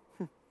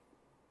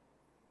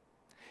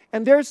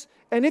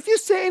 And if you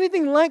say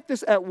anything like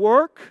this at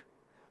work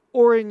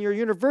or in your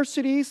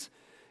universities,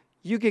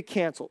 you get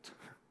canceled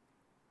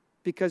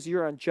because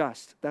you're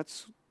unjust.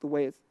 That's the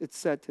way it's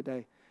said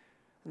today.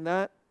 And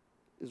that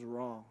is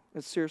wrong.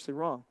 It's seriously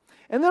wrong.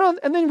 And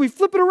then we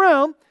flip it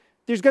around.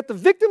 There's got the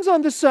victims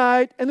on this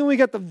side, and then we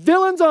got the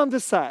villains on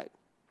this side.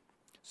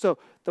 So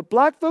the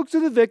black folks are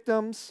the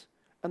victims,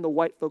 and the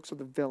white folks are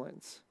the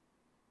villains.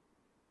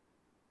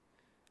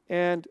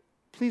 And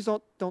please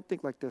don't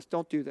think like this.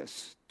 Don't do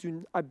this.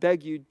 I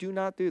beg you, do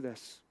not do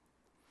this.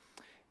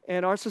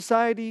 And our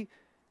society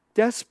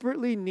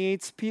desperately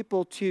needs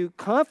people to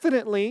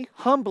confidently,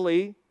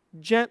 humbly,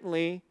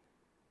 gently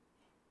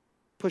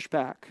push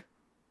back.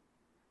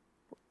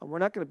 And we're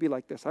not going to be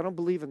like this. I don't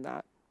believe in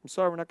that. I'm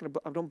sorry,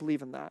 I don't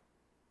believe in that.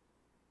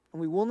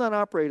 And we will not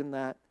operate in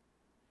that.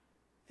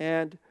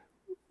 And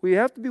we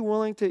have to be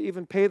willing to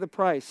even pay the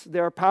price.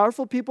 There are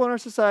powerful people in our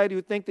society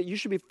who think that you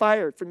should be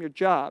fired from your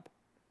job.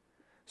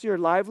 So your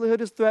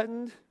livelihood is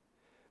threatened,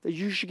 that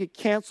you should get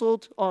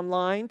canceled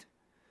online.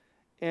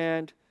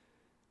 And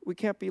we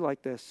can't be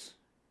like this.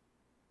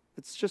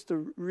 It's just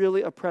a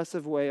really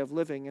oppressive way of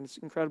living, and it's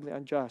incredibly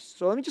unjust.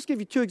 So let me just give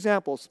you two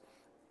examples.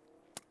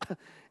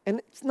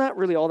 And it's not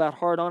really all that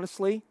hard,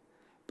 honestly,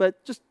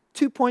 but just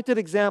two pointed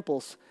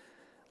examples.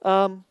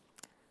 A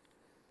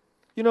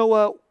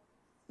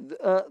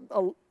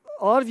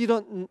lot of you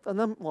don't,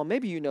 well,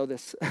 maybe you know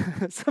this.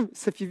 So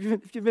if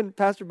you've been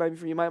pastored by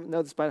me, you might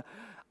know this by now.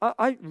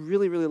 I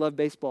really, really love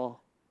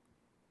baseball.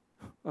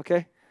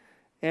 Okay?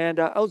 And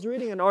I was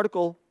reading an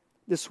article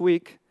this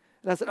week,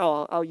 and I said,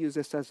 I'll use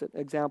this as an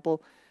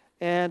example.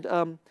 And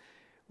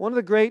one of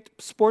the great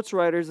sports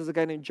writers is a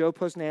guy named Joe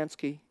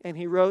Posnanski, and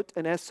he wrote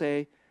an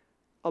essay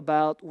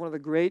about one of the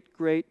great,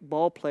 great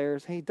ball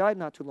players. And he died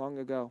not too long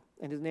ago,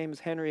 and his name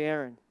is Henry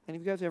Aaron. Any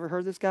of you guys ever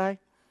heard this guy?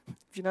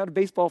 If you're not a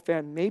baseball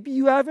fan, maybe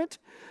you haven't,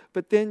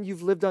 but then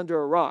you've lived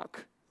under a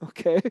rock,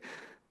 okay?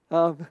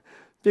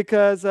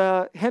 Because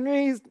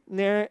Henry's,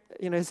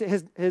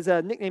 his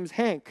nickname is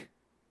Hank.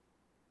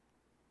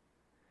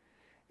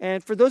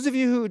 And for those of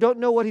you who don't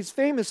know what he's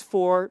famous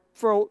for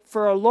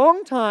a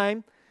long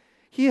time,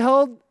 he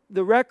held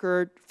the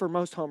record for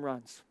most home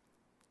runs.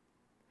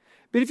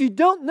 But if you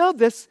don't know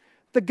this,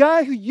 the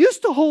guy who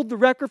used to hold the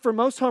record for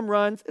most home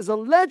runs is a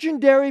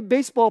legendary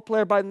baseball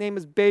player by the name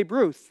of Babe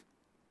Ruth.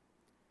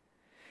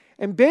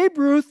 And Babe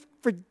Ruth,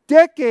 for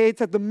decades,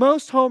 had the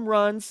most home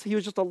runs. He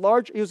was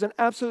an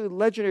absolutely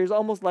legendary.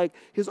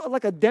 He was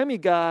like a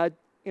demigod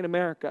in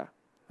America,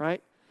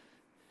 right?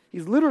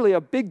 He's literally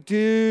a big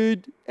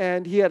dude,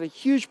 and he had a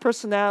huge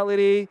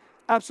personality,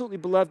 absolutely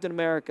beloved in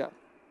America.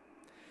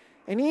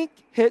 And he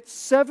hit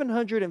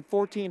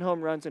 714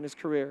 home runs in his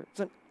career.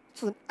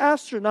 It's an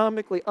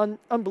astronomically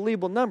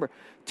unbelievable number.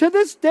 To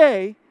this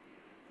day,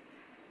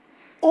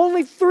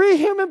 only 3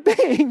 human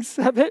beings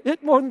have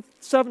hit more than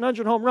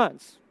 700 home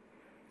runs.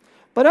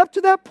 But up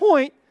to that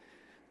point,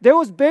 there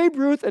was Babe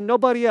Ruth and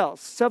nobody else.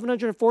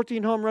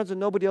 714 home runs and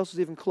nobody else was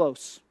even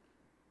close.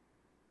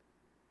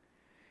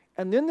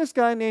 And then this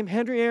guy named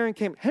Henry Aaron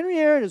came. Henry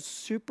Aaron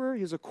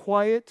he's a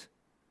quiet,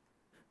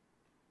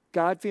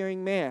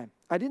 God-fearing man.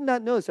 I did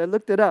not know this. I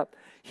looked it up.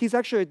 He's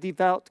actually a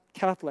devout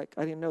Catholic.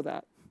 I didn't know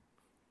that.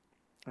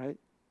 Right?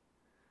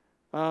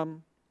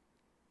 And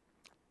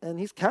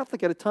he's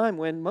Catholic at a time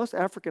when most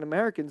African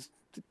Americans,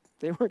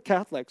 they weren't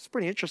Catholics. It's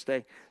pretty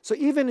interesting. So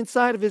even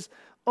inside of his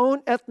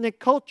own ethnic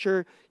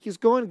culture, he's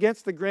going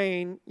against the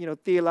grain,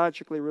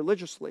 theologically,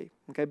 religiously.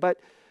 Okay, but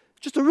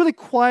just a really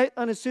quiet,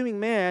 unassuming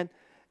man.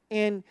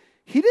 And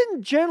he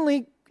didn't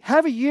generally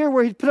have a year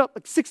where he'd put up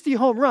like 60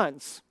 home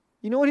runs.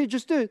 You know what he'd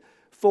just do?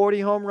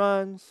 40 home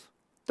runs,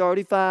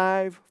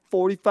 35,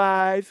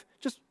 45,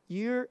 just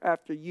year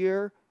after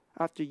year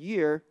after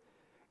year.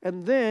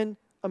 And then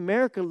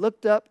America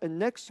looked up, and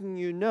next thing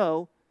you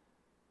know,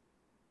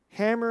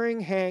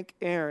 hammering Hank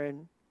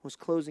Aaron was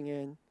closing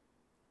in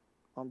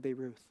on Babe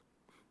Ruth.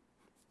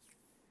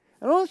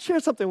 And I want to share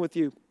something with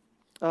you.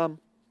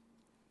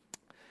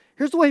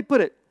 Here's the way he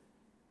put it.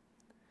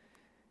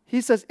 He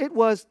says, it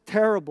was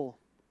terrible.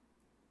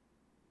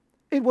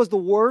 It was the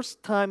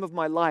worst time of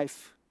my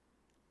life.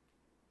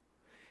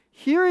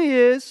 Here he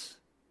is,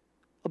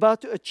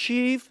 about to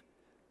achieve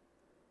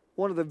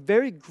one of the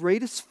very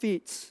greatest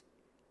feats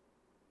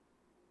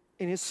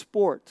in his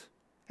sport.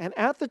 And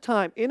at the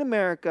time, in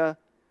America,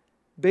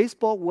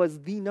 baseball was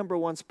the number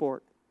one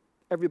sport.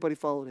 Everybody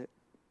followed it.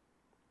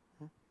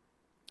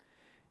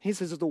 He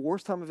says it's the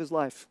worst time of his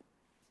life.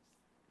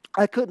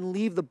 I couldn't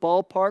leave the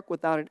ballpark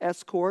without an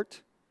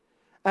escort.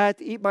 I had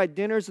to eat my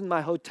dinners in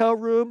my hotel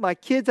room. My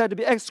kids had to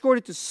be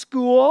escorted to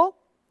school.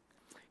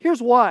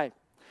 Here's why.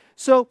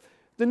 So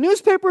the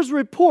newspapers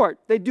report.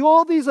 They do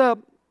all these.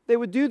 They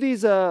would do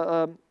these.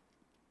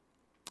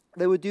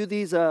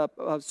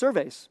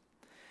 Surveys,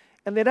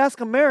 and they'd ask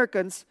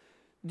Americans,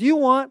 "Do you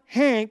want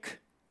Hank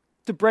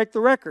to break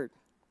the record?"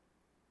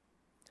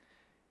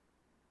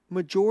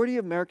 Majority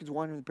of Americans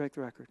wanted him to break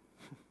the record.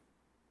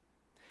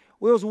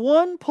 Well, there was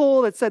one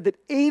poll that said that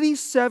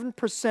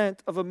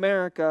 87% of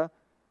America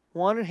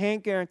wanted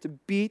Hank Aaron to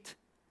beat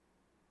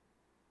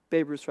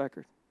Babe Ruth's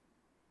record.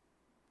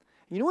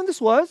 You know when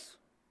this was?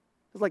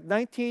 It was like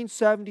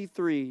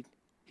 1973.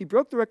 He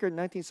broke the record in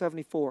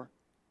 1974.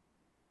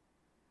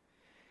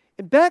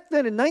 And back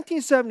then in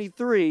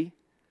 1973,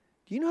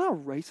 do you know how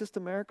racist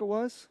America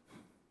was?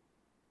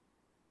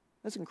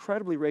 That's an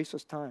incredibly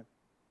racist time.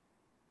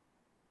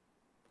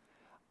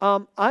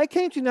 I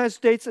came to the United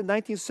States in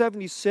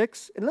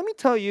 1976, and let me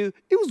tell you,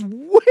 it was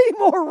way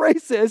more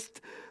racist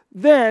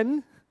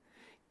then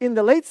in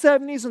the late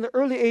 70s and the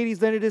early 80s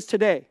than it is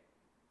today.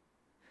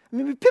 I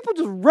mean, people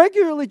just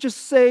regularly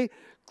just say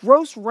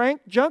gross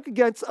rank junk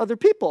against other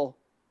people.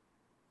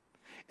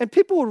 And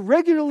people would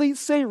regularly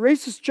say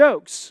racist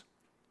jokes.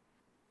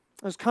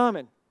 It was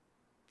common.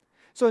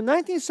 So in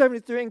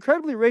 1973,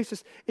 incredibly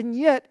racist, and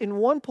yet in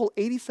one poll,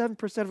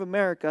 87% of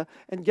America,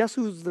 and guess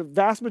who's the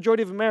vast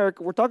majority of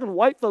America? We're talking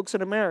white folks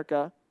in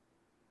America,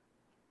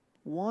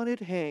 wanted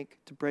Hank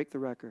to break the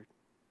record.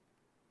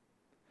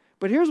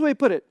 But here's the way he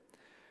put it.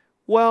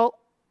 Well,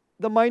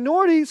 the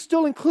minority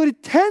still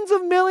included tens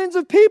of millions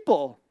of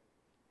people,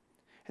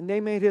 and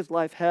they made his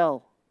life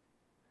hell.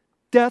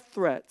 Death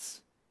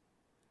threats,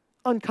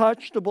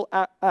 unconscionable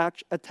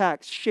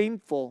attacks,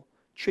 shameful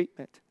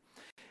treatment.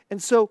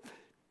 And so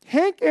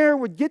Hank Aaron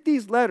would get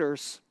these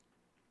letters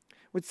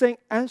with saying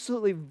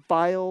absolutely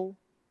vile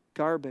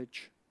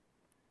garbage.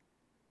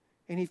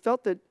 And he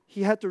felt that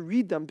he had to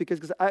read them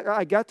because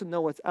I got to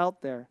know what's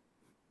out there.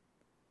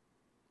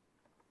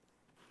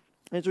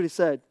 That's what he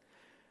said.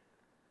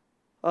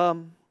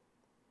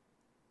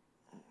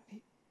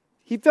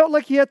 He felt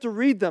like he had to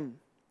read them.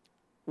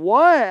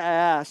 Why, I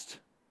asked.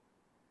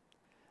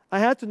 I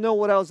had to know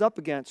what I was up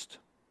against.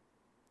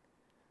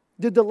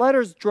 Did the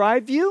letters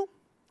drive you?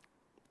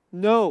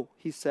 No,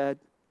 he said.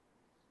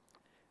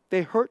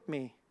 They hurt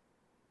me.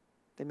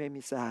 They made me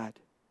sad.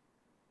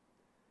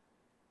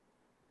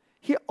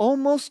 He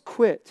almost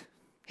quit.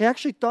 He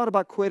actually thought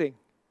about quitting.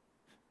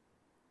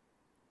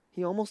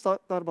 He almost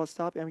thought about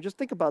stopping. I mean, just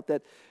think about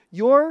that.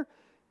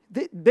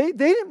 They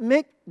didn't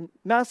make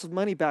massive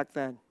money back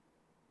then.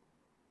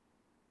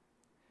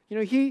 You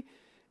know,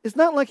 it's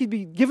not like he'd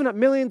be giving up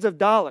millions of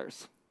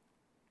dollars.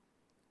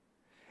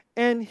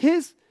 And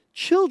his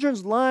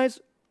children's lives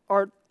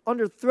are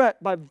under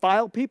threat by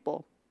vile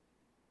people.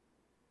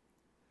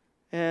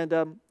 And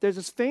there's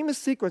this famous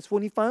sequence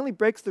when he finally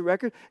breaks the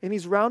record and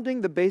he's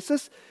rounding the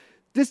bases.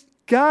 This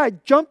guy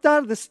jumped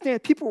out of the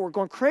stand. People were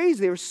going crazy.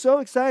 They were so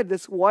excited.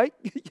 This white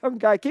young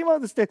guy came out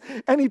of the stand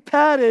and he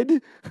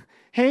patted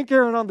Hank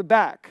Aaron on the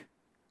back.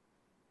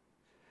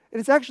 And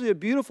it's actually a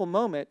beautiful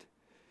moment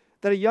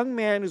that a young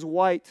man who's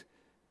white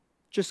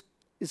just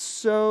is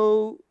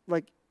so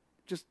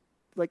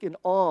like in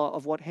awe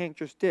of what Hank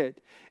just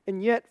did.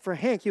 And yet, for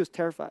Hank, he was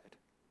terrified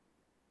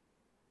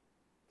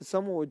that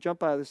someone would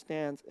jump out of the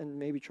stands and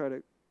maybe try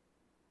to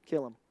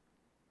kill him,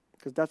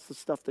 because that's the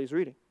stuff that he's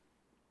reading.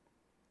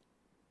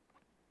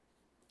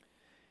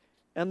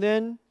 And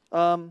then,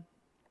 and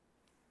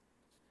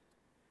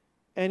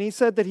he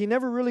said that he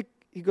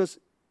goes,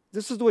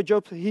 this is the way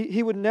Job,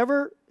 he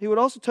would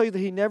also tell you that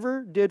he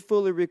never did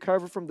fully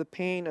recover from the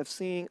pain of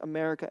seeing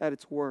America at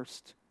its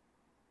worst.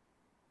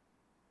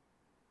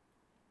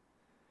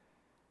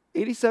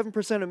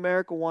 87% of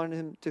America wanted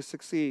him to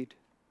succeed.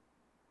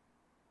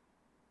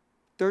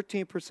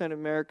 13% of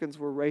Americans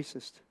were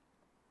racist.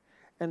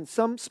 And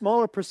some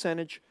smaller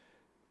percentage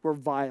were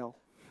vile.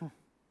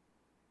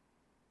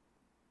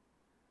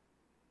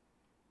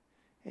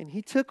 And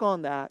he took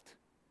on that.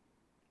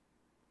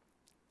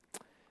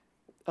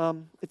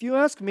 If you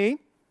ask me,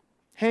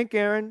 Hank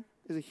Aaron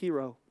is a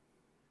hero.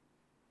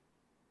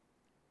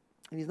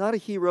 And he's not a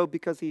hero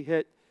because he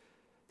hit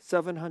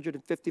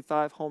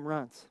 755 home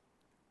runs.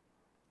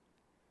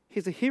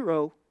 He's a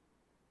hero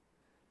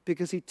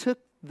because he took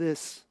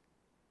this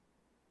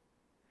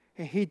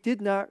and he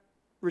did not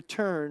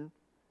return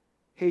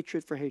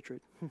hatred for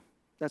hatred.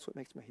 That's what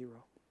makes him a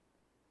hero.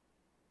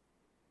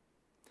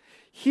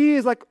 He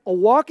is like a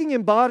walking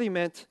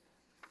embodiment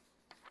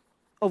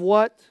of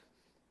what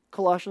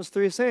Colossians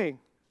 3 is saying.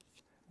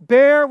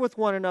 Bear with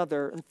one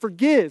another and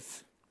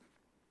forgive.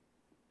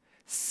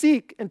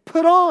 seek and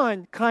put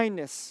on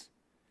kindness.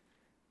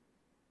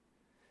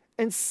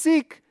 And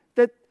seek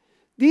that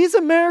these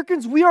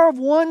Americans, we are of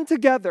one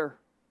together.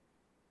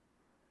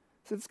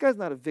 So this guy's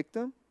not a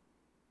victim.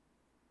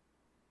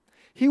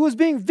 He was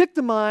being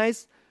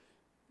victimized,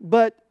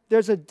 but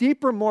there's a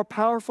deeper, more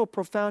powerful,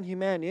 profound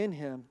humanity in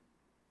him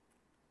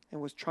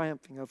and was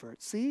triumphing over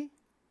it. See?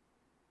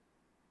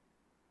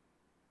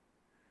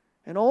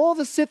 And all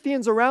the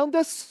Scythians around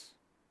us,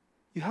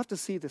 you have to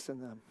see this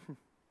in them.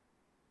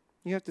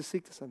 You have to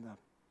seek this in them.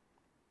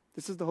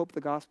 This is the hope of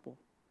the gospel.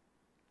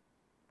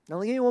 Now,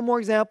 let me give you one more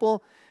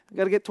example. I've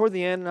got to get toward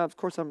the end, and of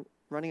course, I'm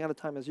running out of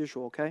time as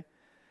usual, okay?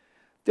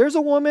 There's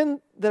a woman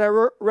that I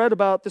read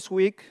about this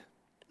week.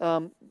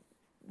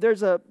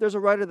 There's a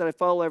writer that I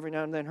follow every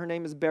now and then. Her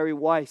name is Barry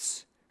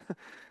Weiss.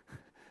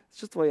 It's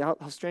just the way, how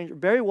strange.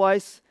 Barry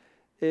Weiss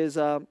is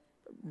a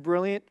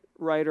brilliant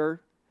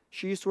writer.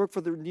 She used to work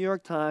for the New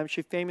York Times.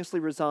 She famously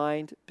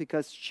resigned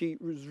because she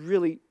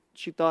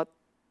thought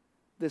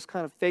this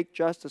kind of fake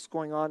justice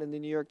going on in the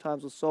New York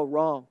Times was so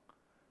wrong.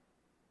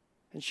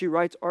 And she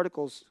writes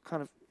articles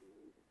kind of,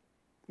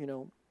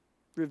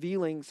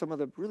 revealing some of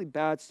the really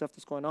bad stuff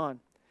that's going on.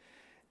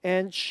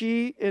 And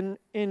she wrote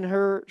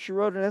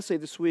an essay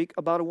this week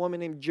about a woman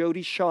named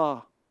Jodi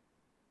Shaw.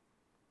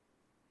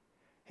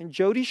 And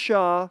Jodi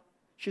Shaw,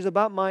 she's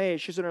about my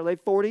age. She's in her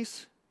late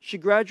 40s. She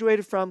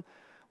graduated from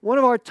one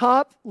of our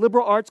top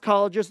liberal arts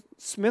colleges,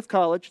 Smith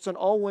College. It's an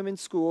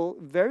all-women's school,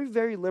 very,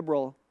 very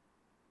liberal,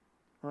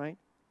 right?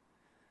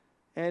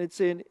 And it's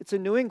in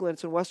New England.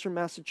 It's in Western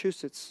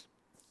Massachusetts.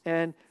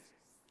 And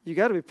you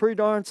got to be pretty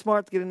darn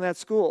smart to get into that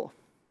school.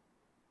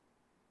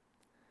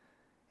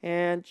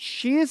 And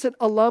she is an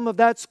alum of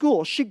that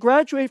school. She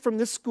graduated from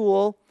this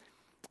school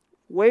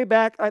way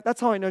back. That's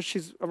how I know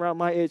she's around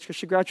my age, because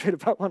she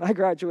graduated about when I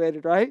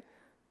graduated, right?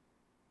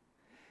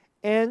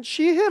 And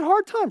she had a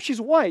hard time. She's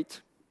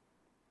white.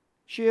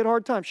 She had a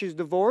hard time. She's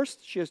divorced.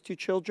 She has 2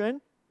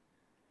 children.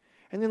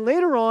 And then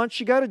later on,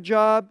 she got a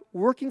job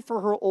working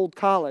for her old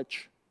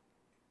college.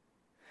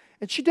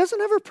 And she doesn't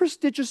have a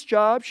prestigious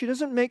job. She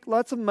doesn't make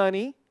lots of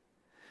money.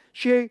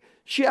 She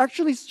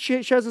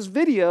has this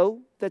video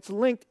that's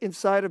linked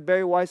inside of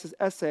Barry Weiss's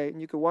essay,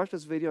 and you can watch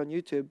this video on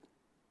YouTube.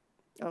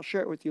 I'll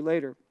share it with you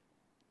later.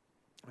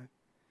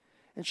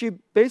 And she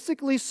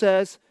basically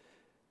says,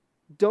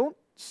 don't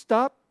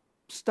stop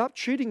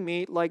treating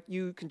me like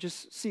you can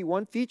just see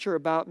one feature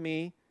about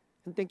me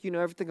and think you know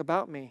everything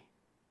about me.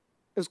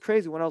 It was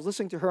crazy. When I was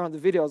listening to her on the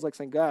video, I was like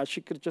saying, gosh,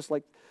 she could have just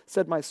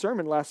said my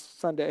sermon last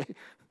Sunday.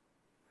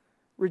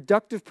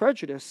 Reductive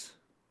prejudice.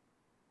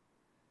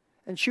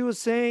 And she was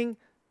saying,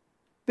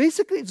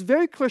 basically, it's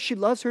very clear she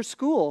loves her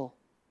school,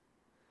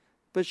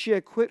 but she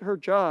had quit her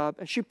job.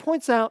 And she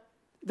points out,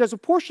 there's a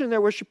portion in there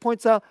where she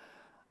points out,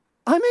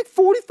 I make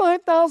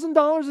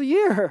 $45,000 a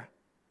year.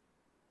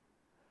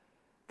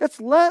 That's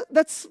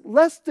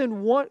less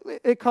than what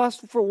it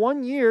costs for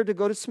 1 year to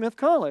go to Smith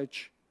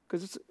College,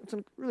 because it's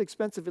a really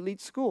expensive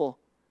elite school.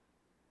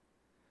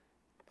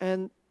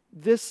 And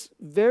this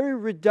very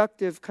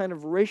reductive kind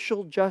of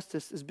racial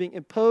justice is being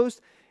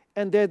imposed,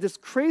 and there's this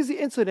crazy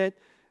incident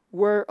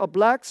where a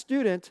black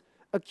student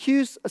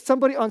accused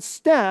somebody on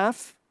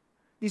staff,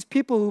 these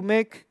people who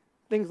make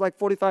things like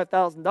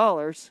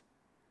 $45,000,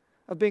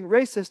 of being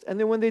racist, and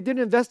then when they did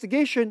an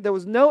investigation, there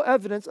was no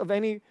evidence of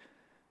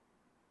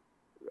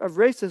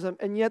racism,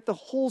 and yet the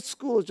whole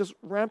school is just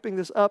ramping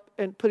this up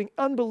and putting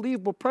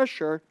unbelievable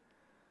pressure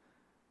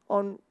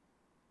on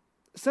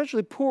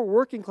essentially poor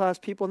working class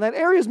people. And that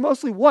area is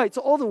mostly white,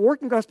 so all the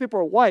working class people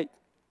are white.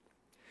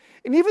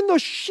 And even though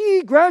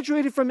she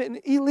graduated from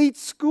an elite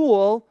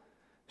school,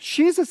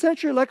 she's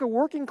essentially like a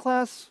working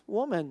class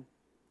woman.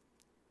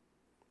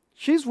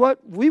 She's what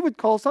we would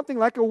call something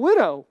like a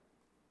widow.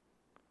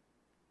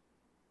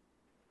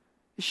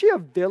 Is she a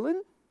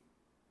villain?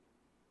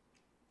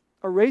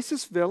 A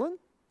racist villain?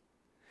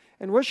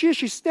 And what she is,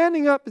 she's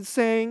standing up and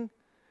saying,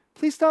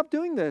 please stop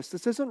doing this.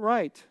 This isn't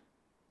right.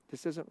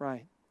 This isn't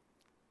right.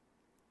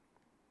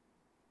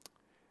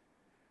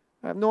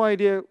 I have no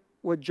idea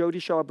what Jodi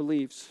Shaw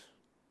believes,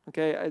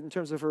 okay, in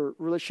terms of her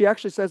religion. She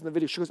actually says in the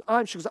video, she goes,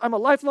 I'm a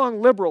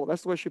lifelong liberal.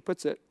 That's the way she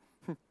puts it.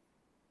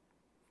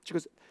 She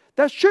goes,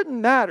 that shouldn't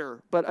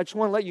matter, but I just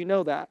want to let you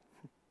know that.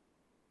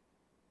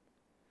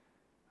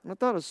 And I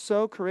thought it was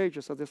so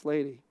courageous of this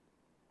lady.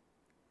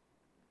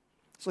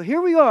 So here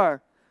we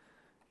are.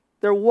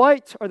 They're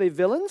white. Are they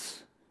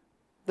villains?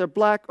 They're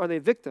black. Are they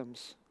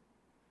victims?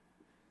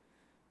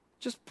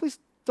 Just please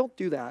don't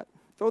do that.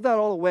 Throw that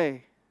all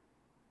away.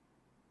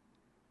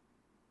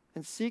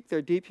 And seek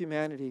their deep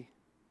humanity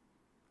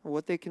and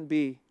what they can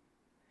be.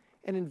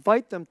 And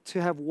invite them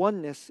to have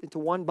oneness into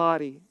one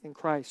body in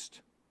Christ.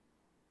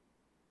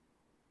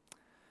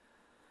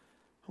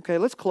 Okay,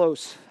 let's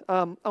close.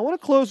 I want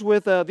to close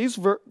with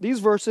these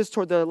verses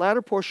toward the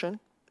latter portion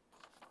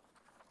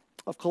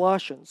of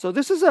Colossians. So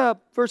this is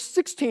verse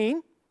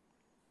 16.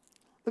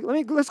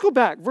 Let's go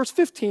back. Verse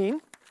 15.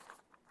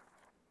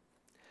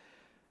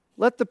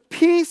 Let the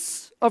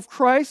peace of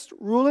Christ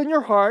rule in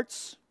your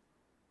hearts,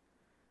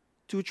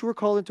 to which you were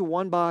called into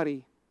one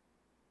body.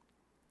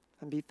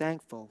 and be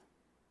thankful.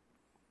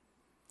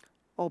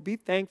 Oh, be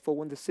thankful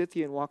when the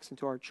Scythian walks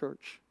into our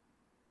church.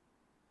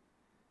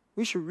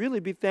 We should really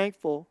be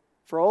thankful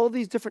for all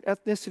these different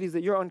ethnicities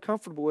that you're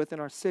uncomfortable with in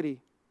our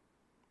city.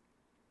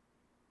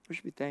 We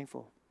should be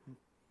thankful.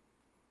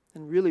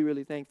 And really,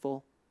 really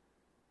thankful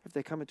if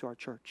they come into our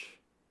church.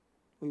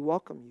 We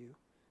welcome you.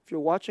 If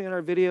you're watching on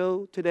our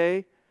video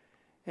today,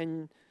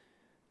 and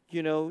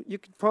you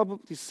could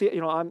probably see,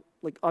 I'm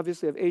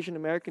obviously of Asian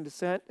American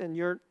descent, and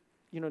you're,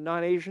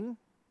 not Asian.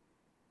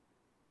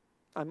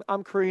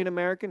 I'm Korean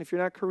American. If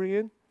you're not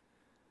Korean,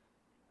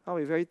 I'll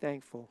be very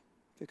thankful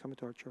if you come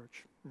into our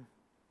church.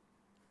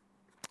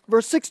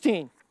 Verse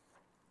 16.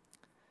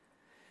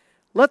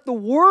 Let the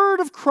word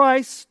of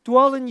Christ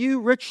dwell in you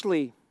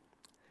richly.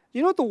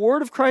 You know what the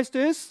word of Christ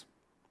is?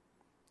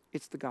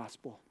 It's the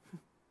gospel.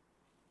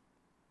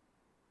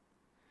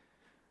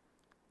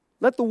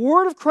 Let the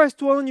word of Christ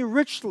dwell in you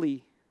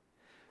richly.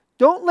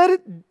 Don't let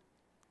it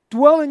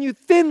dwell in you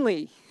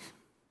thinly.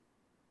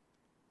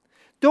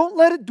 Don't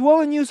let it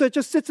dwell in you so it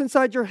just sits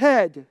inside your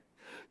head.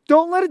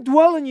 Don't let it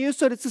dwell in you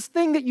so that it's this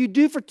thing that you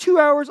do for 2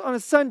 hours on a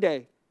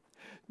Sunday.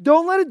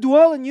 Don't let it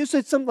dwell in you so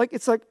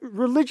it's like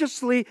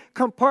religiously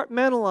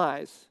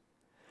compartmentalized.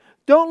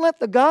 Don't let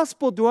the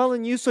gospel dwell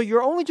in you so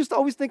you're only just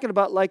always thinking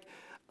about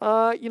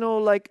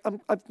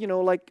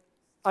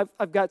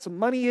I've got some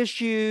money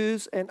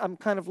issues, and I'm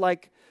kind of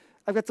like,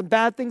 I've got some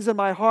bad things in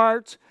my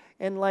heart,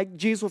 and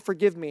Jesus will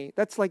forgive me.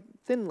 That's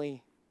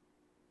thinly.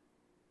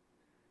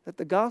 That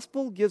the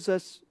gospel gives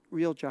us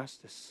real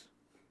justice.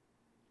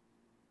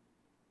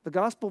 The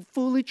gospel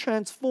fully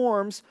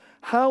transforms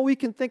how we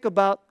can think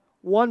about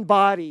one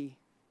body,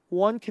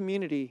 one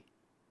community,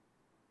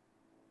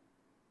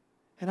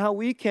 and how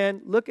we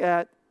can look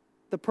at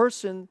the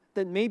person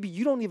that maybe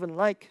you don't even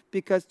like,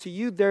 because to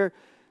you they're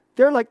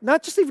like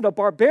not just even a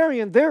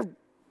barbarian, they're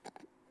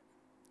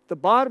the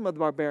bottom of the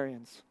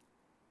barbarians.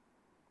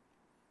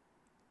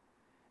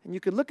 And you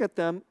could look at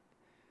them.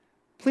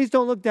 Please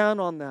don't look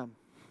down on them.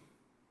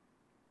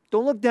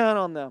 Don't look down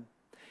on them.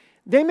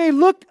 They may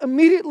look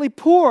immediately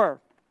poor.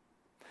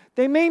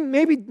 They may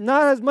maybe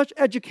not as much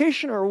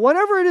education or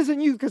whatever it is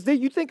in you, because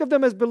you think of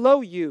them as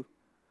below you.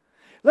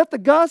 Let the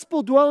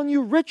gospel dwell in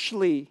you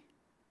richly.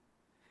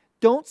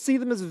 Don't see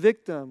them as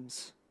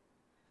victims.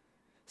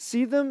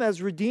 See them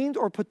as redeemed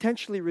or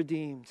potentially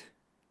redeemed.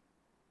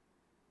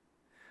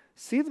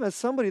 See them as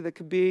somebody that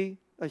could be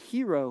a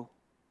hero,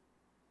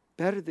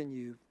 better than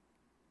you,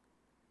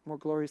 more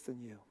glorious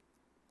than you.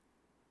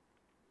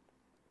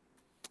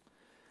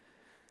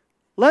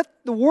 Let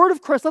the word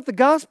of Christ, let the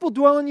gospel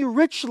dwell in you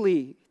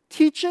richly,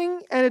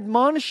 teaching and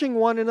admonishing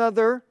one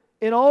another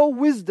in all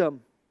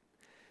wisdom.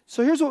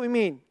 So here's what we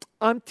mean.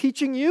 I'm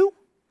teaching you,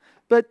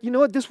 but you know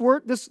what?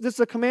 This is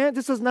a command.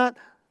 This is not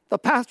the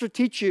pastor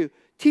teach you.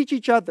 Teach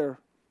each other.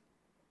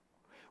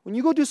 When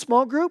you go do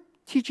small group,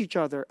 teach each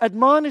other.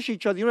 Admonish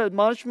each other. You know what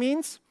admonish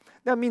means?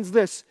 That means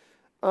this.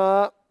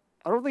 I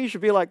don't think you should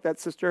be like that,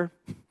 sister.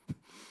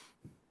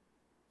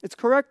 It's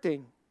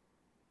correcting,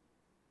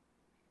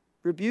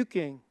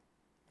 rebuking,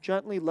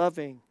 gently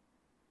loving,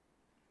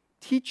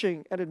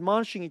 teaching and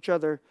admonishing each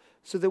other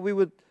so that we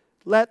would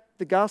let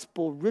the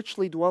gospel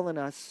richly dwell in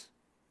us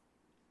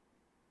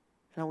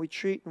and how we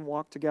treat and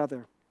walk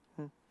together.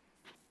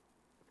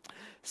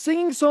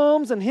 Singing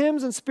psalms and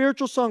hymns and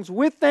spiritual songs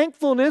with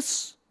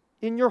thankfulness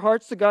in your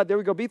hearts to God. There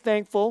we go. Be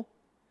thankful.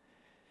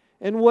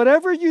 And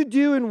whatever you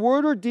do in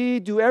word or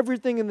deed, do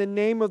everything in the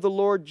name of the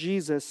Lord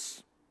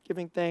Jesus,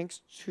 giving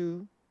thanks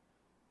to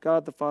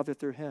God the Father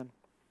through Him.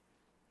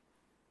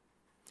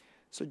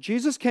 So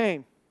Jesus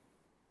came.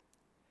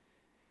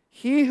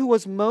 He who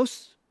was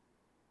most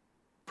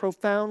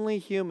profoundly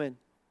human.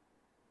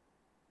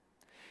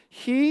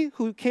 He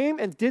who came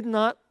and did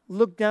not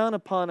look down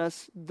upon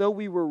us, though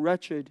we were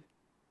wretched,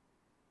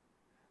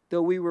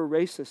 though we were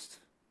racist,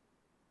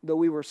 though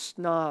we were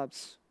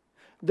snobs,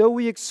 though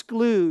we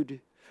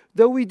exclude,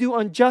 though we do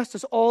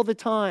injustice all the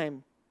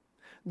time,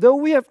 though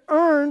we have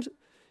earned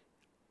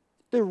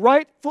the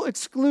rightful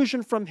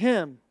exclusion from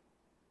Him.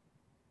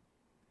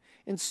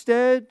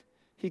 Instead,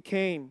 He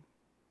came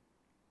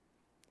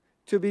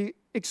to be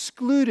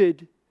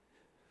excluded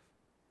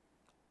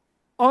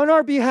on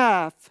our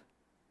behalf,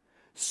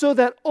 so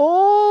that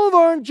all of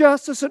our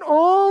injustice and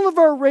all of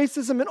our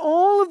racism and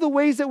all of the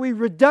ways that we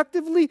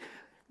reductively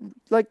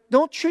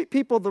don't treat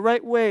people the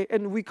right way,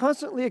 and we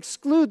constantly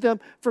exclude them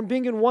from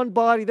being in one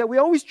body, that we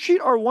always treat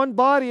our one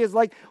body as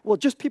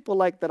just people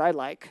that I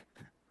like.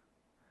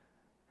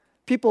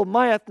 People of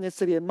my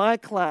ethnicity and my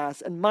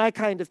class and my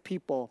kind of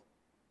people.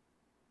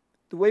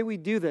 The way we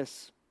do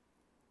this.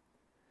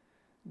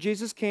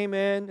 Jesus came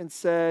in and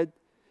said,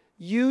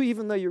 you,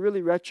 even though you're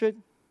really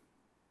wretched,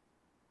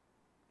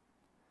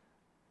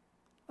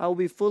 I will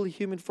be fully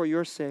human for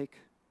your sake,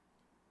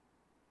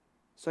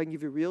 so I can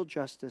give you real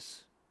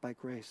justice by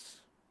grace.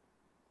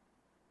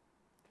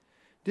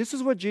 This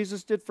is what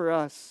Jesus did for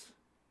us,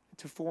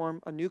 to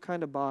form a new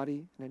kind of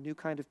body and a new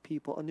kind of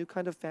people, a new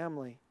kind of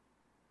family.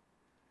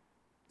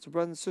 So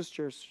brothers and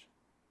sisters,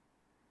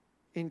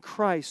 in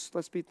Christ,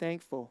 let's be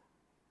thankful.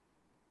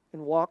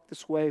 and walk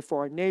this way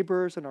for our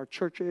neighbors and our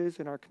churches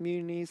and our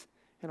communities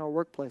and our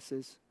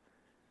workplaces,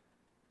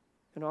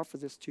 and offer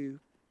this to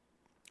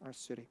our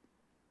city.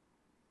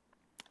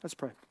 Let's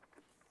pray.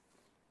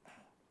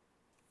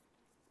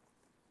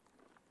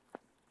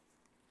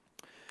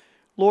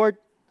 Lord,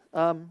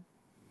 we're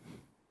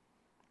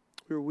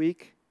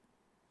weak,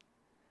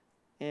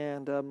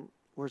 and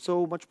we're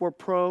so much more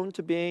prone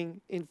to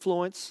being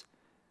influenced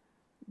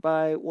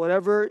by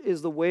whatever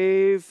is the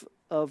wave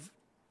of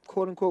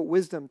quote-unquote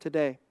wisdom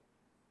today,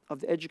 of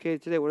the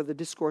educated today, whatever the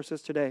discourse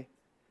is today.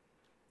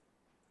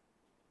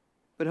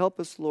 But help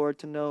us, Lord,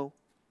 to know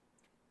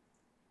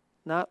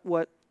not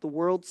what the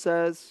world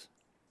says.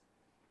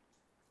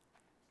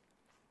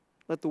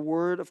 Let the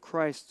word of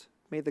Christ,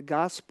 may the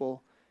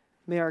gospel,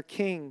 may our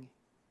King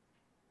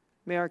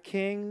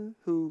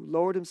who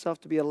lowered himself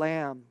to be a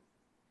lamb,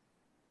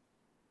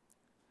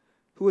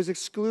 who was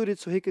excluded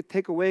so he could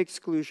take away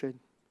exclusion,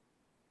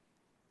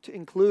 to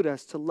include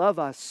us, to love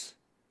us,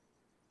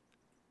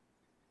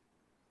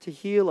 to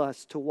heal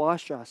us, to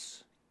wash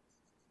us,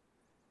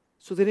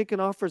 so that he can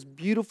offer us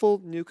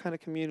beautiful new kind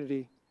of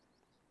community.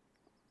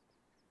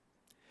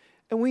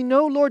 And we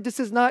know, Lord, this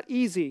is not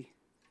easy.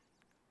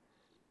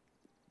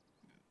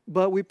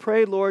 But we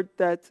pray, Lord,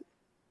 that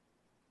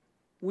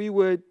we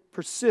would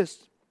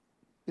persist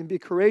and be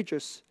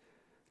courageous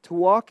to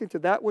walk into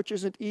that which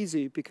isn't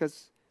easy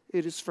because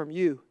it is from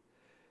you.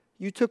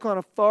 You took on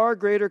a far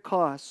greater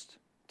cost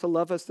to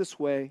love us this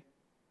way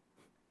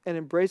and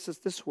embrace us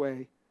this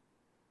way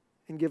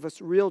and give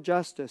us real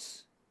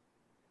justice.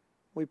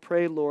 We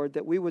pray, Lord,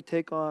 that we would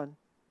take on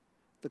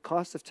the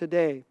cost of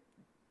today,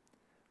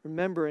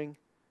 remembering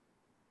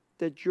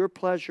that your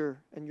pleasure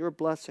and your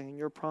blessing and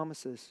your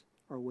promises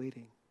are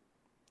waiting.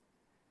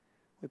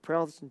 We pray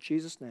all this in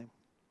Jesus' name.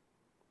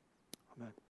 Amen.